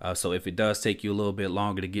sprint. So if it does take you a little bit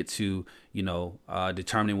longer to get to, you know,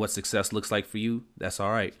 determining what success looks like for you, that's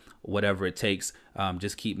all right. Whatever it takes,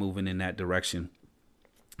 just keep moving in that direction.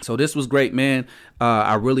 So this was great, man.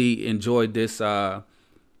 I really enjoyed this,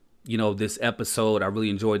 you know, this episode. I really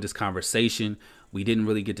enjoyed this conversation. We didn't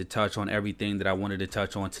really get to touch on everything that I wanted to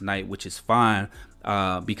touch on tonight, which is fine,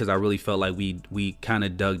 because I really felt like we kind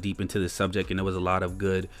of dug deep into the subject, and there was a lot of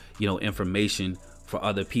good, you know, information for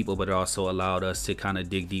other people, but it also allowed us to kind of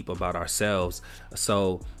dig deep about ourselves.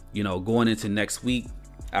 So, you know, going into next week,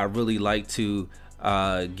 I really like to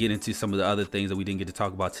get into some of the other things that we didn't get to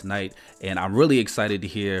talk about tonight. And I'm really excited to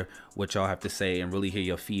hear what y'all have to say and really hear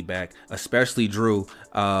your feedback, especially Drew,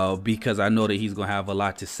 because I know that he's going to have a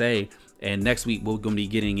lot to say. And next week, we're going to be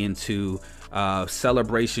getting into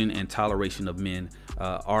celebration and toleration of men.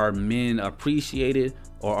 Are men appreciated,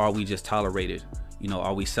 or are we just tolerated? You know,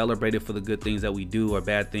 are we celebrated for the good things that we do or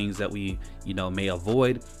bad things that we, you know, may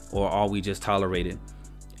avoid, or are we just tolerated?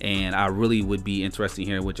 And I really would be interested in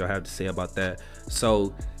hearing what y'all have to say about that.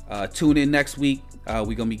 So tune in next week. We're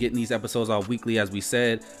going to be getting these episodes out weekly, as we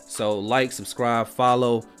said. So like, subscribe,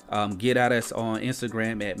 follow, get at us on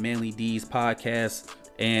Instagram at Manly D's Podcast.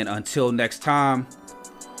 And until next time,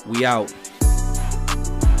 we out.